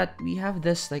do that, we have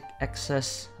this like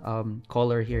excess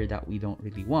color here that we don't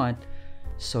really want.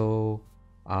 So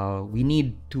we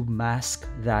need to mask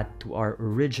that to our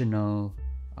original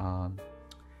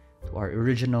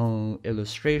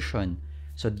illustration.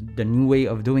 So the new way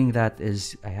of doing that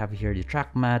is I have here the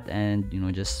track matte, and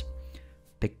just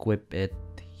pick whip it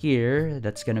here.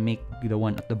 That's gonna make the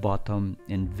one at the bottom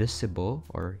invisible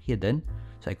or hidden.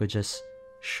 So I could just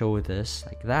show this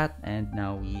like that, and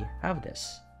now we have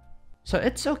this. So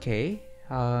it's okay.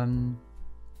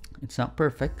 It's not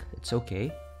perfect, it's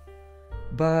okay.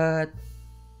 But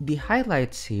the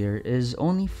highlights here is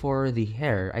only for the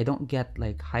hair. I don't get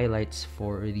like highlights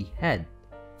for the head,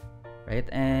 right?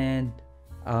 And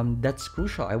that's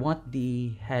crucial. I want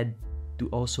the head to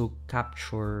also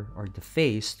capture, or the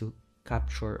face to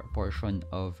capture a portion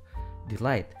of the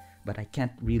light, but I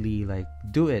can't really like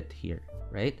do it here,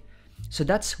 right? So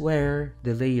that's where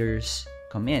the layers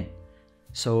come in.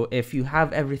 So if you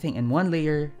have everything in one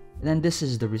layer, then this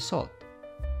is the result.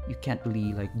 You can't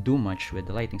really like do much with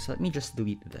the lighting. So let me just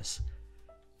delete this.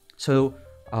 So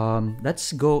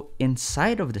let's go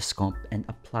inside of the scope and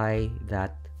apply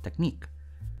that technique,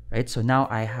 right? So now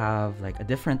I have like a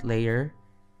different layer.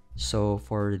 So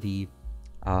for the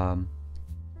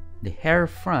hair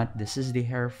front, this is the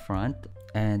hair front,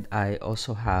 and I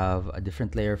also have a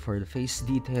different layer for the face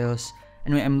details.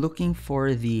 Anyway, I'm looking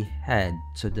for the head.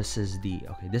 So this is the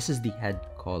head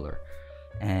color,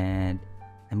 and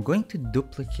I'm going to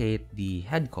duplicate the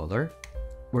head color.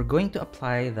 We're going to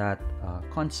apply that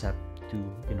concept to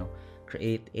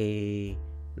create a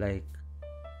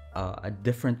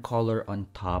different color on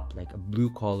top, like a blue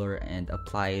color, and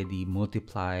apply the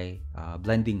multiply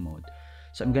blending mode.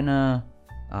 So I'm gonna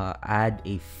add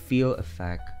a fill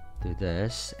effect to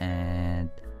this, and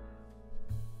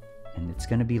it's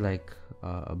gonna be like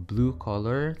a blue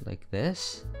color like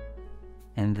this,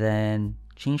 and then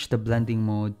change the blending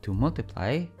mode to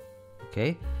multiply.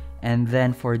 Okay, and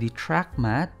then for the track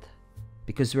matte,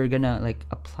 because we're gonna like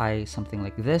apply something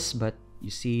like this, but you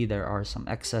see there are some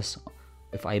excess.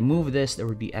 If I move this, there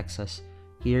would be excess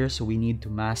here, so we need to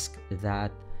mask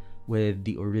that with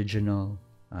the original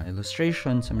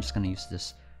illustration. So I'm just gonna use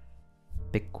this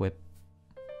pick whip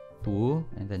tool,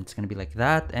 and then it's gonna be like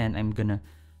that, and I'm gonna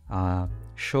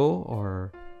show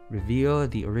or reveal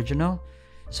the original.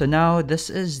 So now this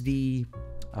is the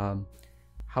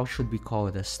how should we call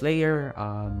this layer?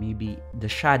 Maybe the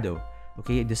shadow.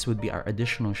 Okay, this would be our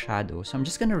additional shadow. So I'm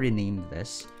just gonna rename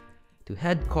this to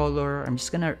head color. I'm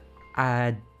just gonna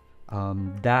add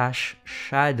dash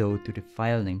shadow to the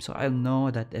file name, so I'll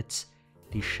know that it's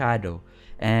the shadow.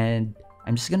 And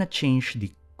I'm just gonna change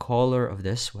the color of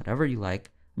this, whatever you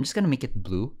like. I'm just gonna make it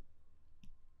blue,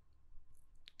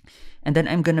 and then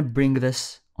I'm gonna bring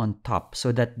this on top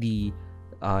so that the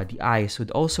eyes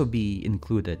would also be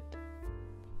included,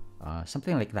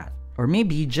 something like that. Or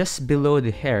maybe just below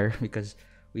the hair, because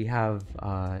we have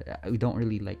we don't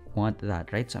really like want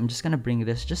that, right? So I'm just gonna bring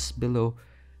this just below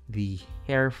the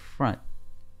hair front,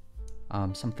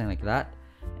 something like that.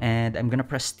 And I'm gonna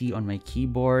press T on my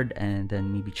keyboard, and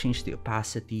then maybe change the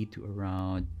opacity to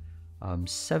around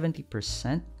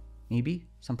 70%, maybe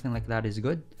something like that is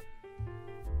good.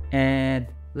 And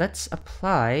let's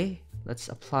apply the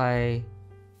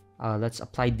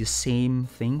same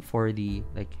thing for the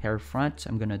hair front. So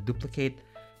I'm gonna duplicate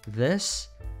this,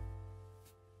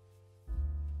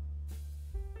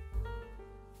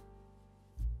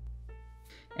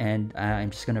 and I'm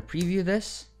just gonna preview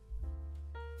this.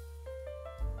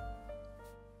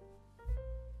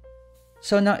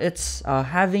 So now it's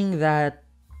having that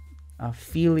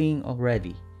feeling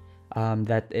already,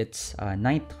 that it's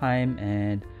nighttime,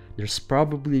 and there's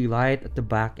probably light at the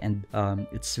back, and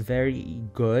it's very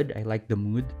good. I like the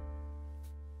mood,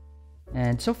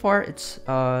 and so far it's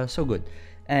so good.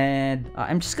 And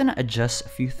I'm just gonna adjust a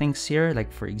few things here,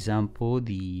 like for example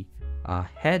the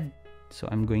head. So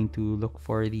I'm going to look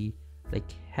for the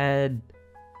head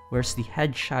where's the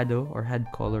head shadow or head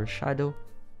color shadow?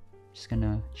 Just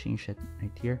gonna change it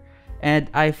right here.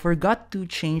 And I forgot to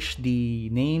change the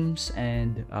names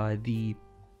and the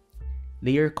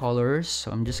layer colors,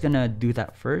 so I'm just gonna do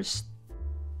that first.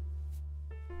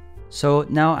 So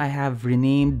now I have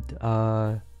renamed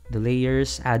the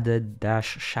layers, added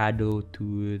dash shadow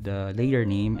to the layer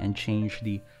name, and changed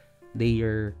the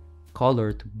layer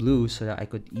color to blue so that I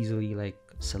could easily like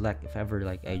select if ever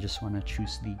like I just want to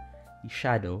choose the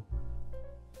shadow.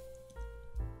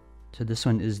 So this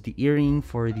one is the earring.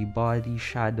 For the body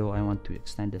shadow, I want to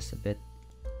extend this a bit,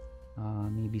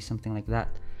 maybe something like that.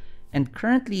 And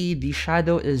currently the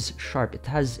shadow is sharp. It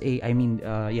has a,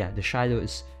 the shadow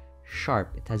is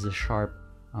sharp. It has a sharp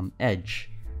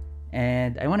edge,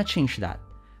 and I want to change that.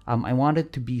 I want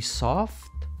it to be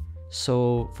soft.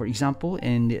 So for example,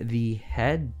 in the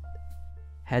head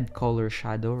color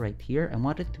shadow right here, I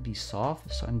want it to be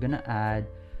soft, so I'm gonna add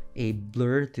a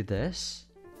blur to this.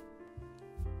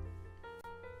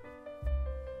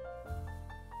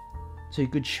 So you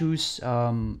could choose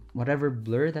whatever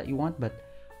blur that you want, but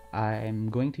I'm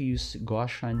going to use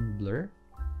Gaussian blur,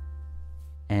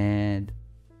 and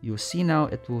you'll see now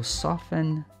it will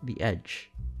soften the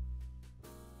edge.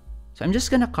 So I'm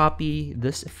just gonna copy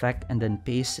this effect and then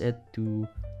paste it to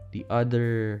the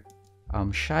other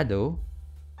shadow.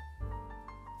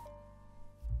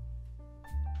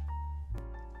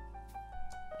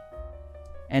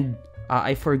 And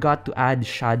I forgot to add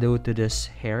shadow to this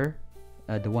hair,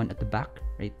 the one at the back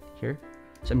right here.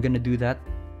 So I'm gonna do that.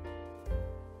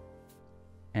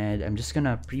 And I'm just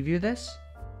gonna preview this.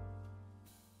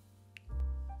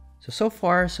 So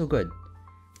far so good.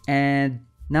 And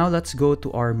now let's go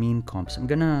to our main comp. So I'm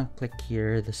gonna click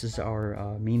here. This is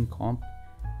our main comp.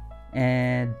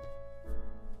 And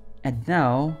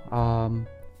now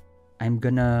I'm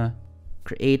gonna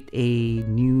create a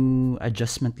new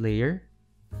adjustment layer.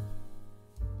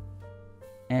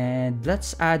 And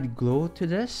let's add glow to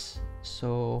this.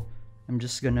 So I'm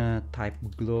just gonna type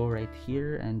glow right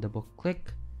here and double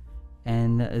click.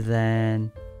 And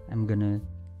then I'm gonna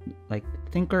like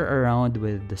tinker around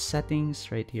with the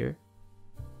settings right here.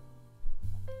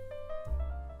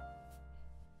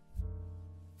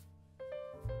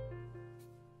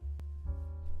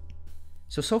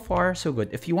 So far so good.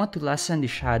 If you want to lessen the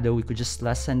shadow, we could just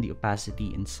lessen the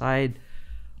opacity inside.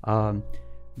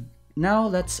 Now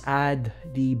let's add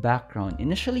the background.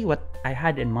 Initially what I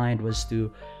had in mind was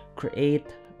to create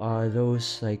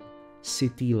those like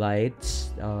city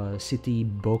lights, city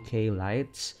bokeh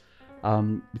lights,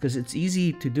 because it's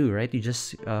easy to do, right? You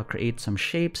just create some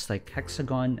shapes like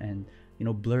hexagon and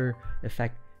blur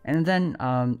effect, and then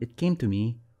it came to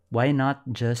me, why not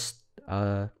just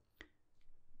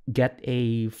get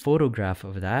a photograph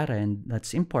of that and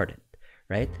let's import it,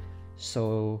 right?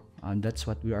 So that's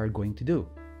what we are going to do.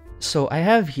 So I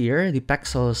have here the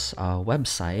Pexels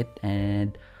website,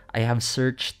 and I have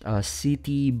searched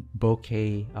city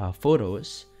bokeh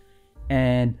photos,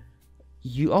 and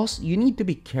you need to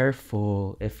be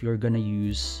careful if you're gonna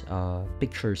use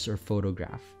pictures or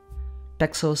photograph.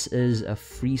 Pexels is a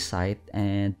free site,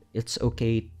 and it's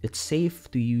okay, it's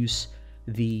safe to use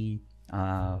the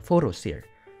photos here.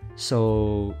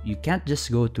 So you can't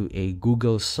just go to a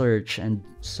Google search and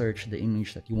search the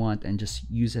image that you want and just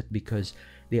use it, because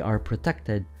they are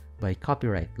protected by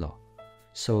copyright law.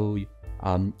 So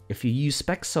if you use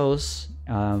Pexels,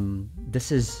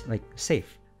 this is like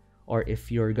safe. Or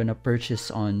if you're gonna purchase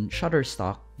on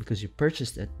Shutterstock because you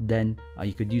purchased it, then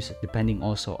you could use it, depending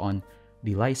also on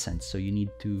the license. So you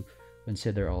need to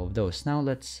consider all of those. Now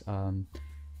let's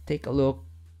take a look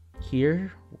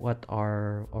here.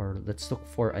 Let's look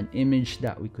for an image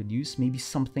that we could use. Maybe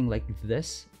something like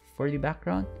this for the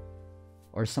background,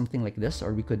 or something like this,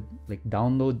 or we could like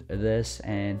download this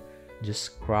and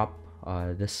just crop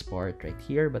this part right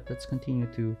here. But let's continue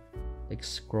to like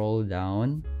scroll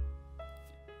down.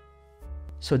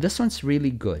 So this one's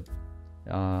really good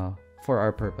for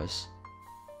our purpose,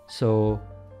 so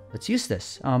let's use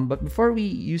this. But before we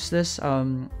use this,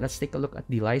 let's take a look at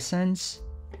the license.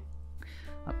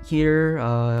 Here,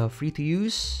 free to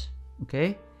use.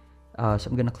 Okay, so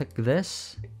I'm gonna click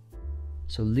this.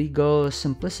 So legal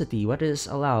simplicity, what is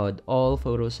allowed? All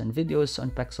photos and videos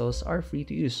on Pexels are free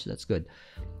to use. That's good.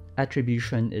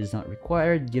 Attribution is not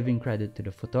required. Giving credit to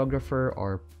the photographer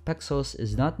or Pexels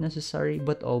is not necessary,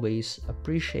 but always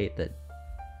appreciated.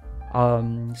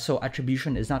 So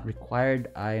attribution is not required.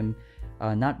 I'm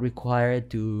not required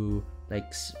to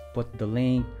like put the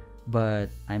link, but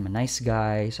I'm a nice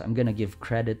guy, so I'm gonna give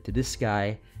credit to this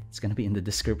guy. It's gonna be in the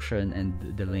description,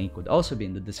 and the link would also be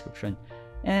in the description.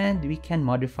 And we can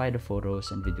modify the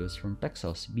photos and videos from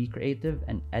pixels. Be creative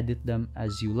and edit them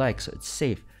as you like, so it's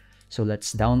safe. So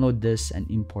let's download this and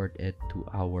import it to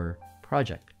our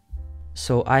project.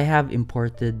 So I have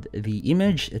imported the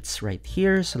image, it's right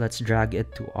here. So let's drag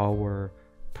it to our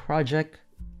project.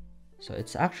 So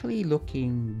it's actually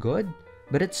looking good,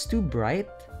 but it's too bright.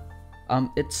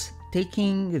 It's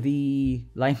taking the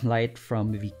limelight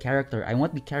from the character. I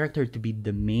want the character to be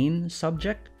the main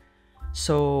subject.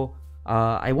 So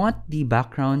I want the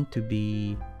background to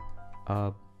be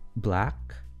black.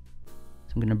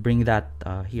 So I'm gonna bring that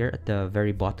here at the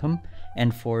very bottom.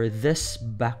 And for this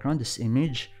background, this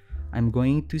image, I'm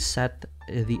going to set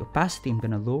the opacity. I'm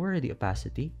gonna lower the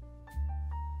opacity.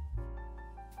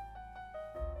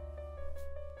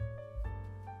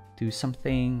 To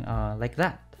something like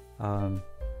that.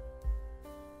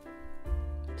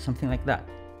 Something like that.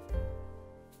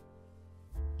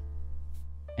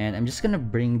 And I'm just gonna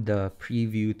bring the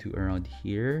preview to around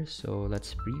here. So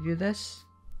let's preview this.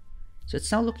 So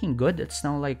it's now looking good. It's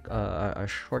now like a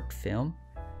short film,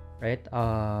 right?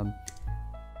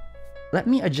 Let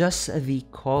me adjust the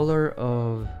color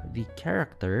of the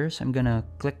characters. I'm gonna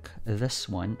click this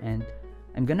one and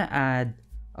I'm gonna add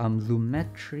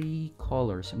lumetri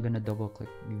colors. I'm gonna double click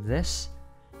this,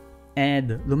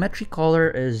 and lumetri color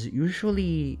is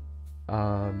usually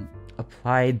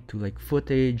applied to like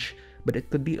footage, but it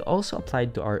could be also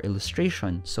applied to our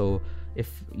illustration. So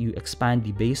if you expand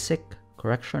the basic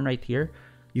correction right here,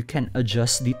 you can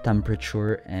adjust the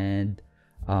temperature and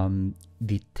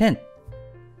the tint.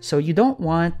 So you don't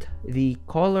want the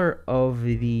color of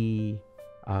the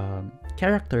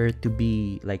character to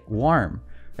be like warm,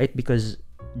 right? Because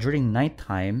during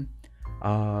nighttime,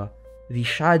 the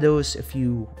shadows, if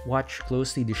you watch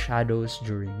closely, the shadows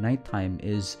during nighttime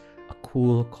is a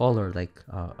cool color, like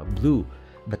a blue,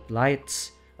 but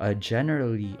lights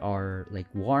generally are like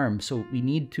warm. So we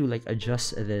need to like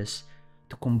adjust this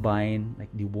to combine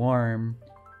like the warm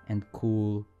and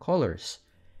cool colors.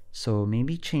 So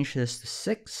maybe change this to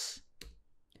 6,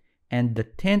 and the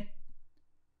tint,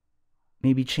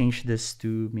 maybe change this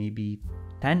to maybe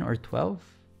 10 or 12.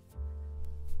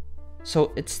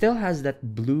 So it still has that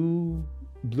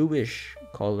bluish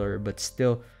color, but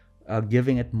still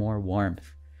giving it more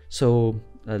warmth. So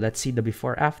let's see the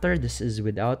before after. This is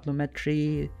without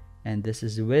lumetri and this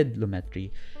is with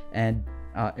lumetri, and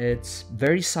it's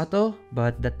very subtle,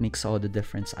 but that makes all the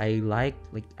difference. I like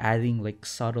adding like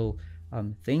subtle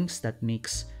things that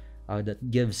makes that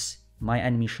gives my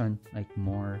animation like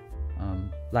more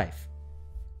life.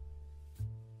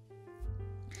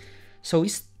 So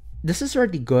this is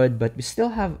already good, but we still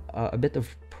have a bit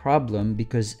of problem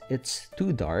because it's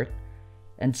too dark,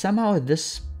 and somehow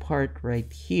this part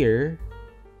right here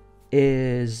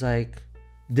is like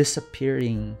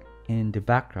disappearing in the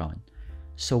background.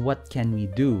 So what can we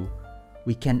do?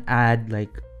 We can add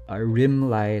like a rim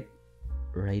light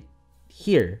right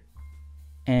here.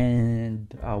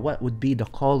 And what would be the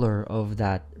color of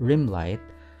that rim light?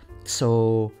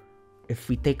 So if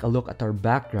we take a look at our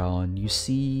background, you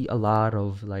see a lot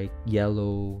of like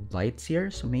yellow lights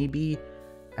here. So maybe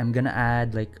I'm gonna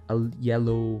add like a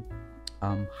yellow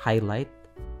highlight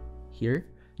here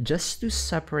just to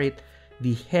separate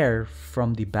the hair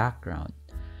from the background.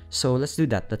 So let's do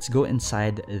that. Let's go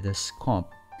inside this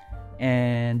comp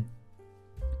and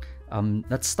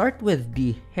let's start with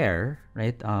the hair,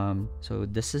 right? So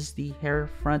this is the hair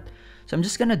front. So I'm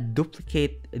just gonna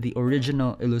duplicate the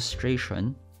original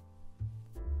illustration.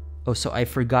 Oh, so I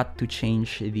forgot to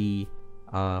change the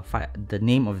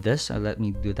name of this. So let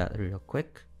me do that real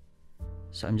quick.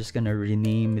 So I'm just gonna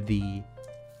rename the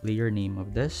layer name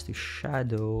of this to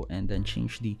shadow and then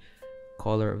change the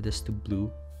color of this to blue.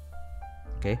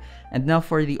 Okay, and now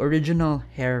for the original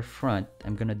hair front,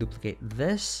 I'm gonna duplicate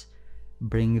this,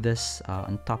 bring this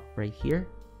on top right here.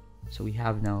 So we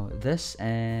have now this,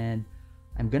 and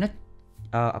I'm gonna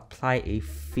apply a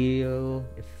fill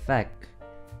effect,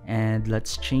 and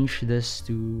let's change this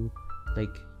to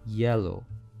like yellow.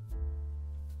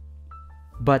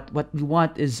 But what we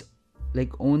want is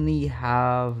like only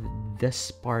have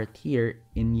this part here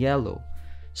in yellow.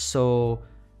 So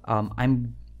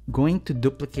I'm going to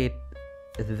duplicate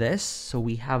this, so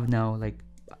we have now like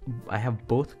I have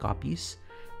both copies.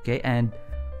 Okay, and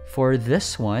for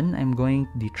this one, I'm going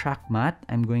the track matte,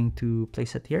 I'm going to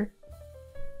place it here.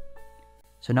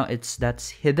 So now that's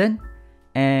hidden,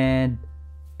 and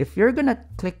if you're gonna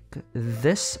click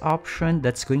this option,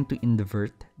 that's going to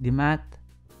invert the matte.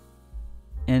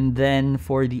 And then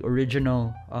for the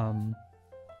original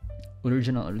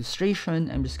illustration,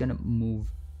 I'm just gonna move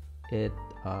it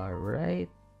right,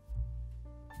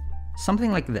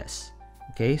 something like this.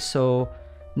 Okay, so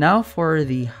Now for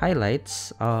the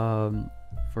highlights,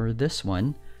 for this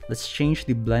one, let's change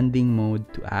the blending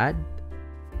mode to add.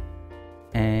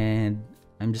 And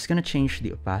I'm just gonna change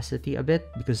the opacity a bit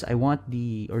because I want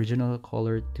the original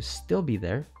color to still be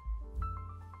there.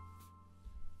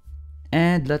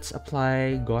 And let's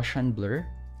apply Gaussian blur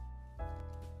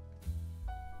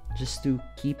just to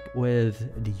keep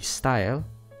with the style.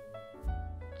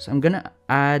 So I'm gonna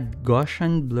add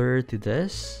Gaussian blur to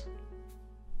this.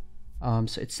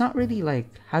 So it's not really like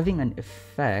having an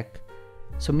effect.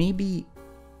 So maybe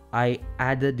I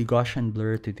added the Gaussian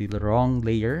blur to the wrong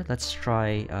layer. Let's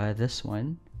try this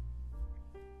one.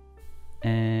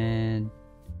 And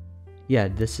yeah,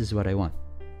 this is what I want.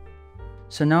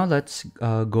 So now let's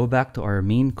go back to our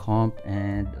main comp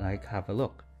and like have a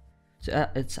look. So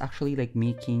it's actually like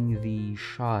making the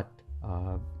shot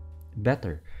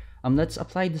better. Let's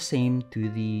apply the same to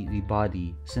the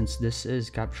body since this is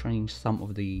capturing some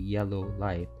of the yellow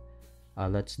light.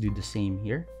 Let's do the same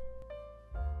here.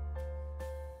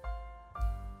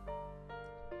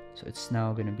 So it's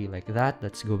now gonna be like that.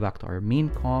 Let's go back to our main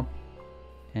comp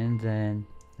and then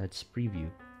let's preview.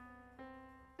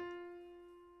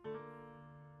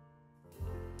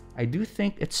 I do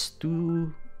think it's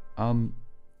too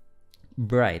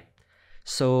bright.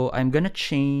 So I'm gonna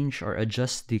change or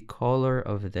adjust the color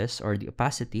of this or the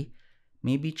opacity.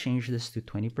 Maybe change this to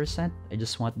 20%. I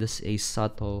just want this a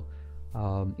subtle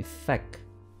effect.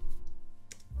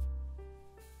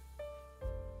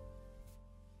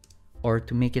 Or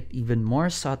to make it even more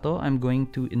subtle, I'm going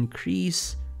to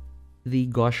increase the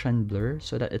Gaussian blur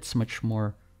so that it's much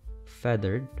more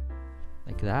feathered,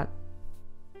 like that.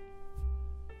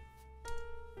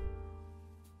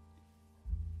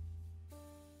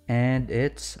 And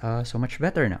it's so much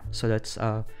better now. So that's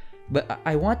but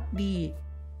I want the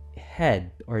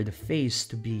head or the face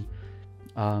to be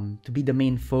the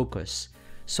main focus.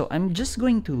 So I'm just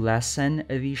going to lessen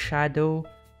the shadow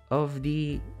of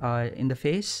the in the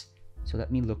face. So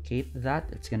let me locate that.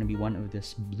 It's gonna be one of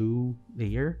this blue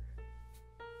layer.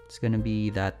 It's gonna be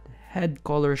that head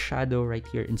color shadow right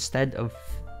here. Instead of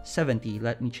 70,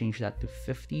 let me change that to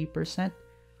 50%.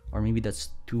 Or maybe that's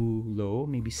too low,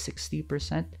 maybe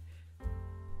 60%.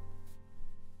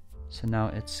 So now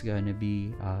it's gonna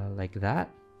be like that.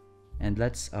 And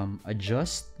let's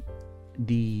adjust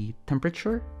the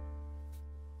temperature.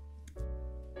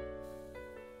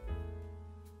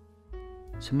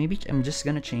 So maybe I'm just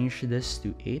gonna change this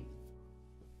to 8.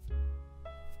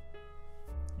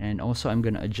 And also I'm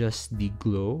gonna adjust the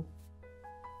glow.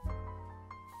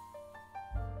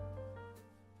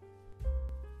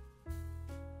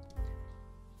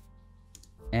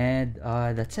 And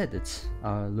that's it. It's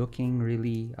looking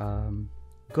really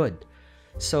good.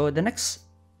 So the next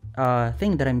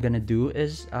thing that I'm gonna do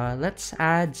is let's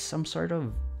add some sort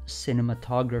of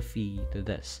cinematography to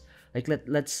this. Like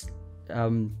let's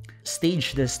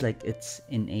stage this like it's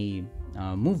in a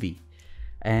movie,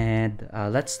 and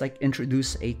let's like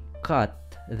introduce a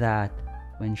cut that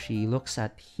when she looks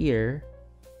at here,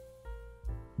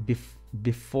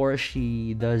 before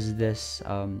she does this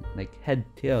like head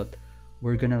tilt,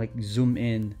 we're gonna like zoom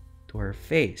in to her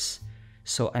face.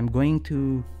 So I'm going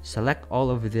to select all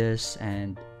of this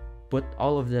and put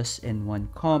all of this in one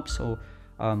comp. So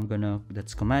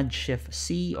that's Command Shift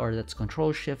C, or that's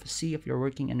Control Shift C if you're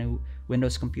working in a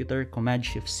Windows computer, Command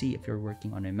Shift C if you're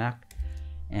working on a Mac.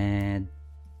 And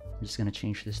I'm just gonna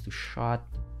change this to shot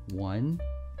 1.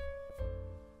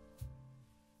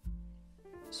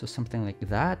 So something like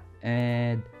that.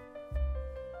 And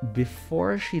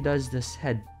before she does this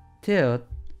head tilt,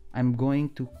 I'm going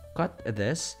to cut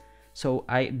this. So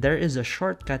there is a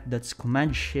shortcut that's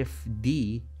Command Shift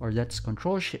D, or that's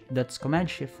Command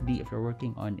Shift D if you're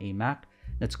working on a Mac.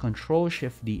 That's Control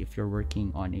Shift D if you're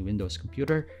working on a Windows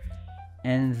computer.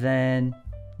 And then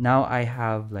now I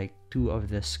have like 2 of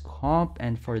this comp,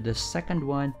 and for the second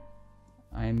one,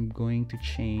 I'm going to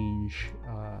change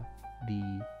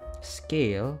the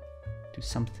scale to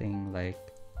something like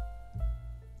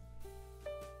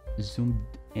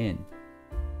zoomed in.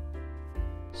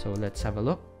 So let's have a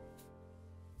look.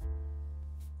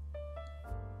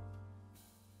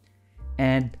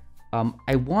 And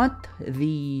I want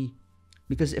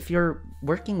because if you're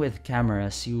working with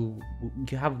cameras, you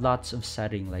have lots of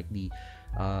setting, like the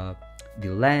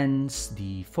lens,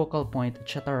 the focal point,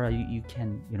 etc. You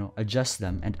can adjust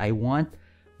them, and I want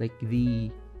like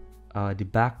the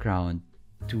background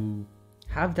to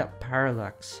have that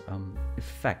parallax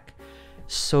effect.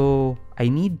 So I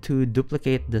need to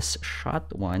duplicate this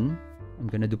shot 1. I'm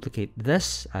gonna duplicate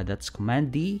this. That's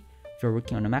Command D if you're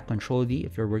working on a Mac, Control D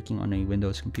if you're working on a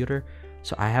Windows computer.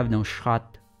 So I have now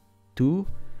shot 2.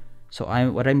 So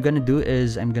what I'm gonna do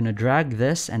is I'm gonna drag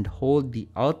this and hold the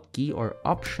Alt key or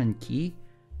Option key.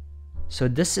 So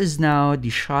this is now the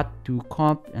Shot 2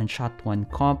 comp and Shot 1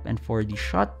 comp, and for the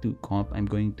Shot 2 comp, I'm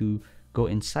going to go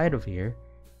inside of here,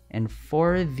 and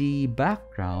for the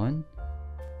background,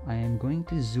 I am going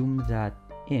to zoom that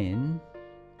in,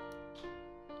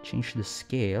 change the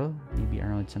scale, maybe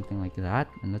around something like that,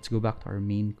 and let's go back to our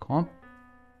main comp.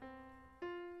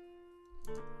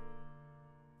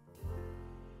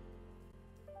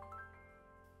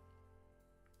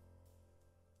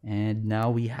 And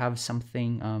now we have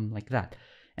something like that.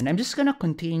 And I'm just gonna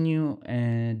continue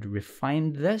and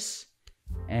refine this,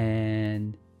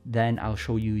 and then I'll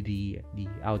show you the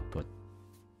output.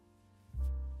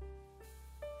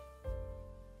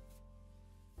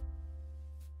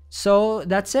 So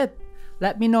that's it.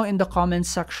 Let me know in the comments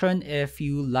section if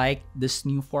you like this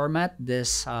new format,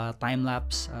 this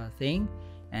time-lapse thing.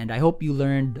 And I hope you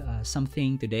learned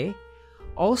something today.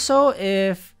 Also,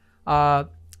 if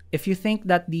you think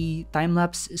that the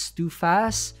time-lapse is too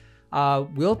fast,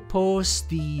 we'll post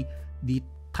the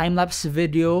time-lapse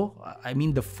video, I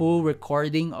mean the full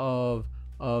recording of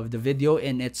the video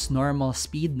in its normal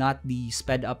speed, not the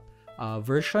sped up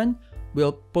version.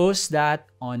 We'll post that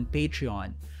on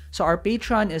Patreon. So our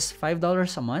Patreon is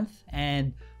 $5 a month,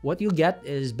 and what you'll get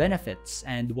is benefits.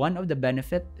 And one of the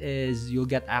benefit is you'll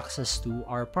get access to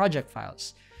our project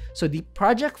files. So the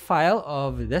project file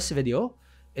of this video,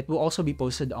 it will also be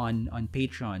posted on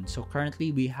Patreon. So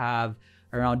currently we have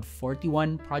around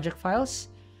 41 project files.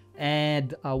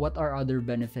 And what are other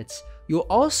benefits? You'll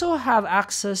also have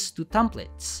access to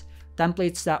templates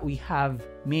that we have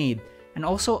made, and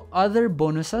also other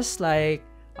bonuses like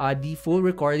the full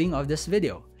recording of this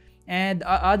video and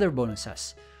other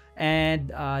bonuses. And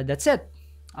that's it.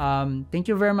 Thank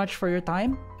you very much for your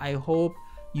time. I hope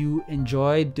you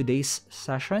enjoyed today's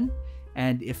session.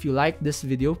 And if you like this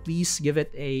video, please give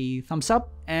it a thumbs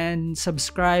up and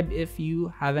subscribe if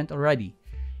you haven't already.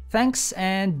 Thanks,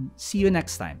 and see you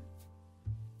next time.